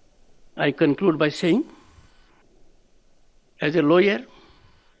 I conclude by saying, as a lawyer,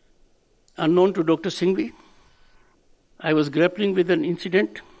 unknown to Dr. Singhvi, I was grappling with an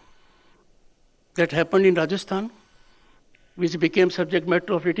incident that happened in Rajasthan, which became subject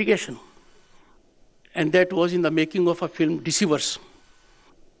matter of litigation. And that was in the making of a film, Deceivers.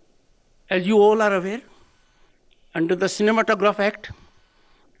 As you all are aware, under the Cinematograph Act,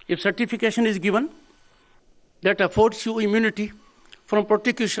 if certification is given, that affords you immunity from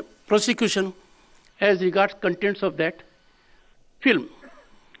prosecution as regards contents of that film.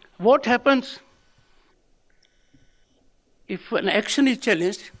 What happens if an action is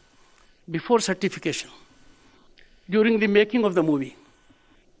challenged before certification, during the making of the movie?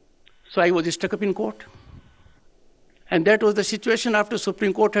 So I was stuck up in court. And that was the situation after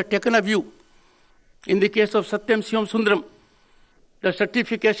Supreme Court had taken a view In the case of Satyam Shivam Sundaram, the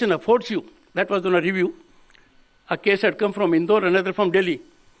certification affords you. That was on a review. A case had come from Indore, another from Delhi.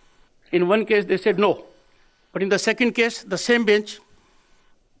 In one case, they said no. But in the second case, the same bench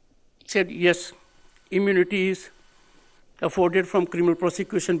said yes, immunity is afforded from criminal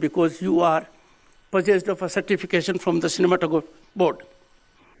prosecution because you are possessed of a certification from the Cinematograph Board.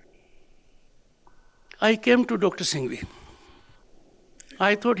 I came to Dr. Singhvi.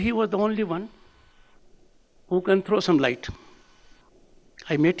 I thought he was the only one who can throw some light.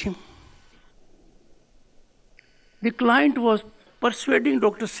 I met him. The client was persuading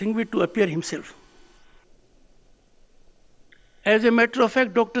Dr. Singhvi to appear himself. As a matter of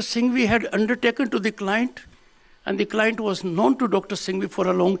fact, Dr. Singhvi had undertaken to the client, and the client was known to Dr. Singhvi for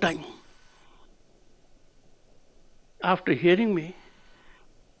a long time. After hearing me,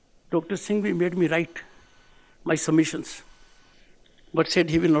 Dr. Singhvi made me write my submissions, but said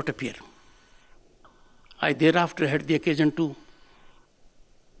he will not appear. I thereafter had the occasion to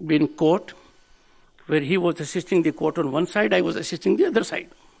be in court, where he was assisting the court on one side, I was assisting the other side.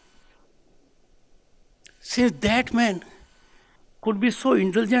 Since that man could be so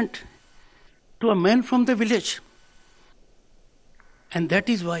indulgent to a man from the village, and that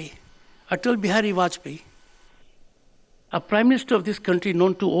is why Atal Bihari Vajpayee, a prime minister of this country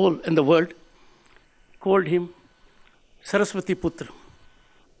known to all in the world, called him Saraswati Putra.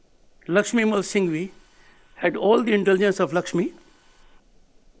 Lakshmi Mal Singhvi had all the indulgence of Lakshmi.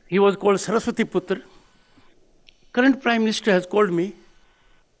 He was called Saraswati Putra. Current Prime Minister has called me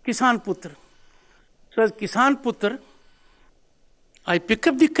Kisan Putra. So as Kisan Putra, I pick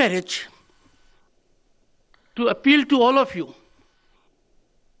up the courage to appeal to all of you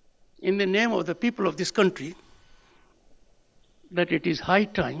in the name of the people of this country that it is high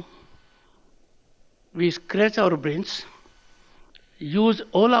time we scratch our brains, use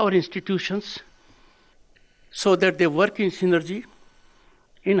all our institutions so that they work in synergy,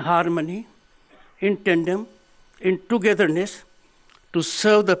 in harmony, in tandem, in togetherness to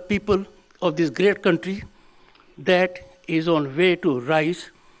serve the people of this great country that is on way to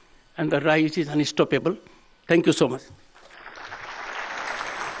rise, and the rise is unstoppable. Thank you so much.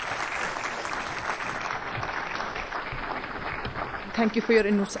 Thank you for your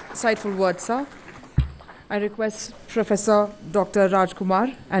insightful words, sir. I request Professor Dr.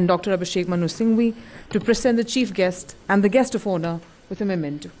 Rajkumar and Dr. Abhishek Manu Singhvi to present the chief guest and the guest of honor with a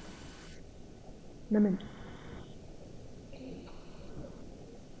memento. Memento.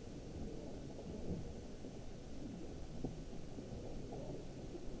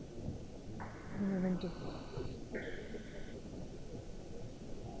 Memento.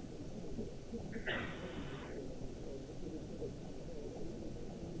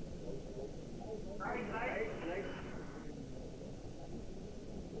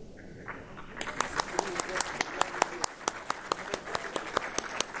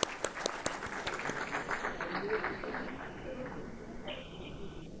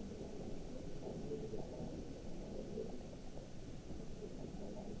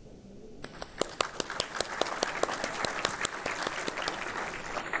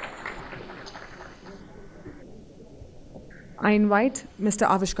 I invite Mr.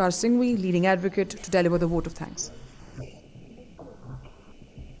 Avishkar Singhvi, leading advocate, to deliver the vote of thanks.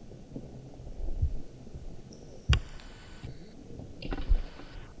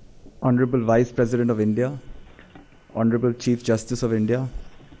 Honorable Vice President of India, Honorable Chief Justice of India,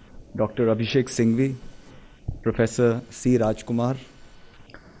 Dr. Abhishek Singhvi, Professor C. Rajkumar,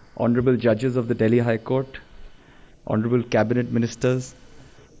 Honorable Judges of the Delhi High Court, Honorable Cabinet Ministers,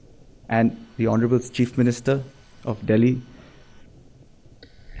 and the Honorable Chief Minister of Delhi,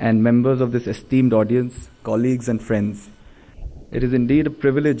 and members of this esteemed audience, colleagues and friends. It is indeed a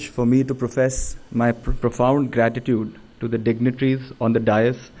privilege for me to profess my profound gratitude to the dignitaries on the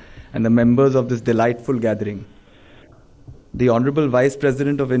dais and the members of this delightful gathering. The Honorable Vice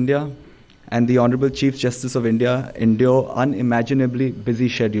President of India and the Honorable Chief Justice of India endure unimaginably busy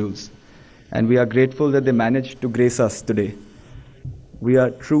schedules, and we are grateful that they managed to grace us today. We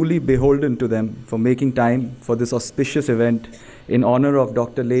are truly beholden to them for making time for this auspicious event in honor of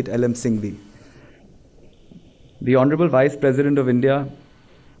Dr. late L.M. Singhvi. The Honorable Vice President of India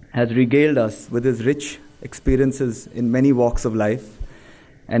has regaled us with his rich experiences in many walks of life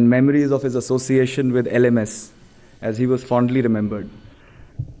and memories of his association with LMS, as he was fondly remembered.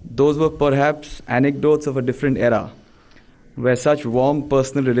 Those were perhaps anecdotes of a different era, where such warm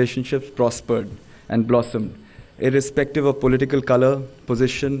personal relationships prospered and blossomed, irrespective of political color,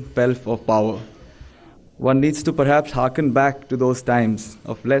 position, pelf, or power. One needs to perhaps hearken back to those times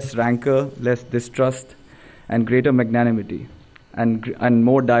of less rancor, less distrust, and greater magnanimity, and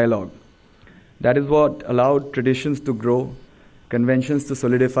more dialogue. That is what allowed traditions to grow, conventions to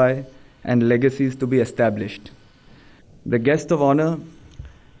solidify, and legacies to be established. The guest of honor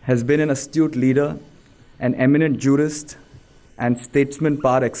has been an astute leader, an eminent jurist, and statesman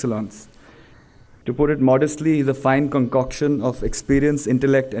par excellence. To put it modestly, he is a fine concoction of experience,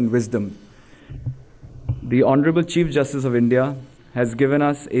 intellect, and wisdom. The Honorable Chief Justice of India has given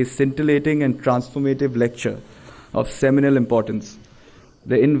us a scintillating and transformative lecture of seminal importance.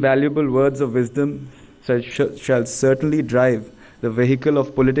 The invaluable words of wisdom shall certainly drive the vehicle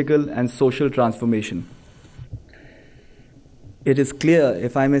of political and social transformation. It is clear,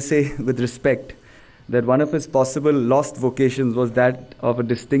 if I may say with respect, that one of his possible lost vocations was that of a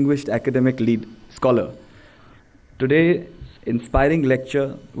distinguished academic scholar. Today's inspiring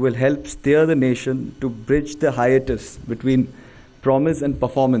lecture will help steer the nation to bridge the hiatus between promise and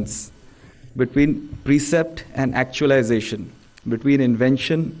performance, between precept and actualization, between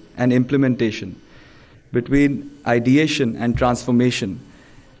invention and implementation, between ideation and transformation.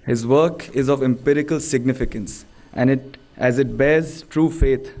 His work is of empirical significance, and as it bears true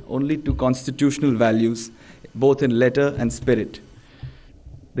faith only to constitutional values, both in letter and spirit.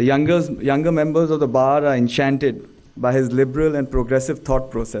 The younger members of the bar are enchanted by his liberal and progressive thought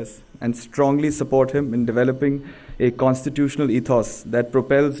process and strongly support him in developing a constitutional ethos that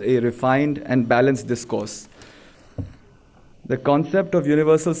propels a refined and balanced discourse. The concept of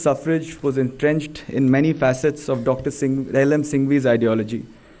universal suffrage was entrenched in many facets of Dr. L.M. Singhvi's ideology.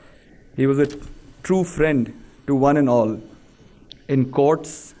 He was a true friend to one and all, in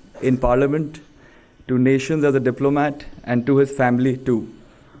courts, in parliament, to nations as a diplomat, and to his family too.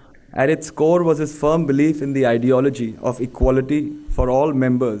 At its core was his firm belief in the ideology of equality for all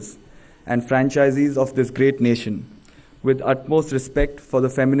members and franchisees of this great nation, with utmost respect for the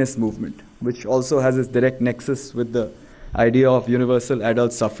feminist movement, which also has its direct nexus with the idea of universal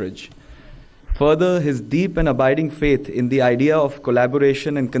adult suffrage. Further, his deep and abiding faith in the idea of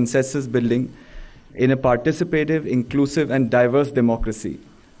collaboration and consensus building in a participative, inclusive, and diverse democracy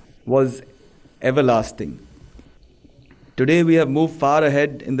was everlasting. Today we have moved far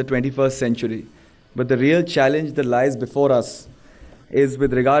ahead in the 21st century, but the real challenge that lies before us is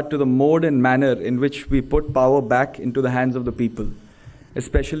with regard to the mode and manner in which we put power back into the hands of the people,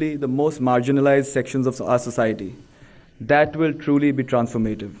 especially the most marginalized sections of our society. That will truly be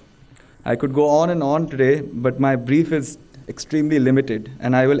transformative. I could go on and on today, but my brief is extremely limited,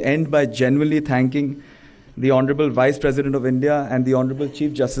 and I will end by genuinely thanking the Honorable Vice President of India and the Honorable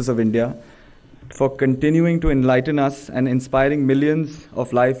Chief Justice of India for continuing to enlighten us and inspiring millions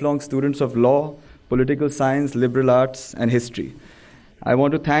of lifelong students of law, political science, liberal arts, and history. I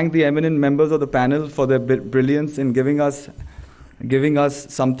want to thank the eminent members of the panel for their brilliance in giving us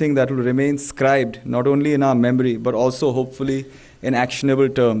something that will remain scribed not only in our memory but also hopefully in actionable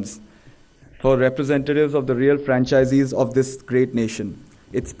terms, for representatives of the real franchisees of this great nation,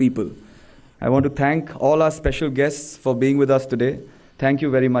 its people. I want to thank all our special guests for being with us today. Thank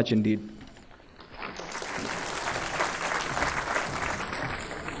you very much indeed.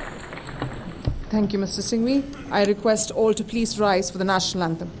 Thank you, Mr. Singhvi. I request all to please rise for the national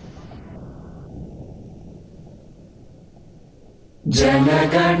anthem. Jana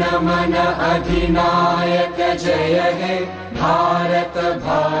Gana मन अधिनायक जय हे भारत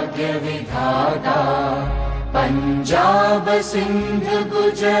भाग्य विधाता पंजाब सिंध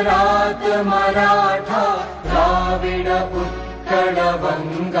गुजरात मराठा द्राविड उत्कल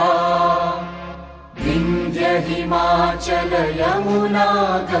बंगा विंध्य हिमाचल यमुना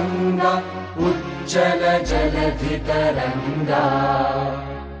गंगा उज्जल जलधि तरंगा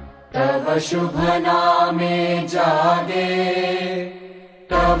तव शुभ नामे जागे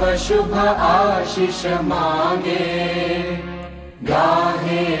तव शुभ आशीष मांगे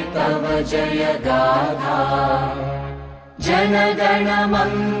गाहे तव जय गाथा जन गण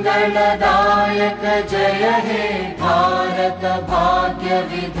मंगलदायक जय हे भारत भाग्य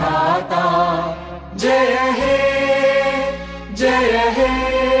विधाता जय हे जय हे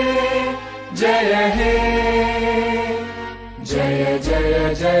जय हे जय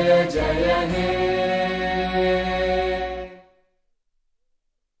जय जय जय हे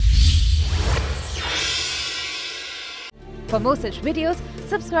For more such videos,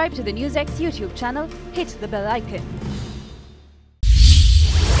 subscribe to the NewsX YouTube channel, hit the bell icon.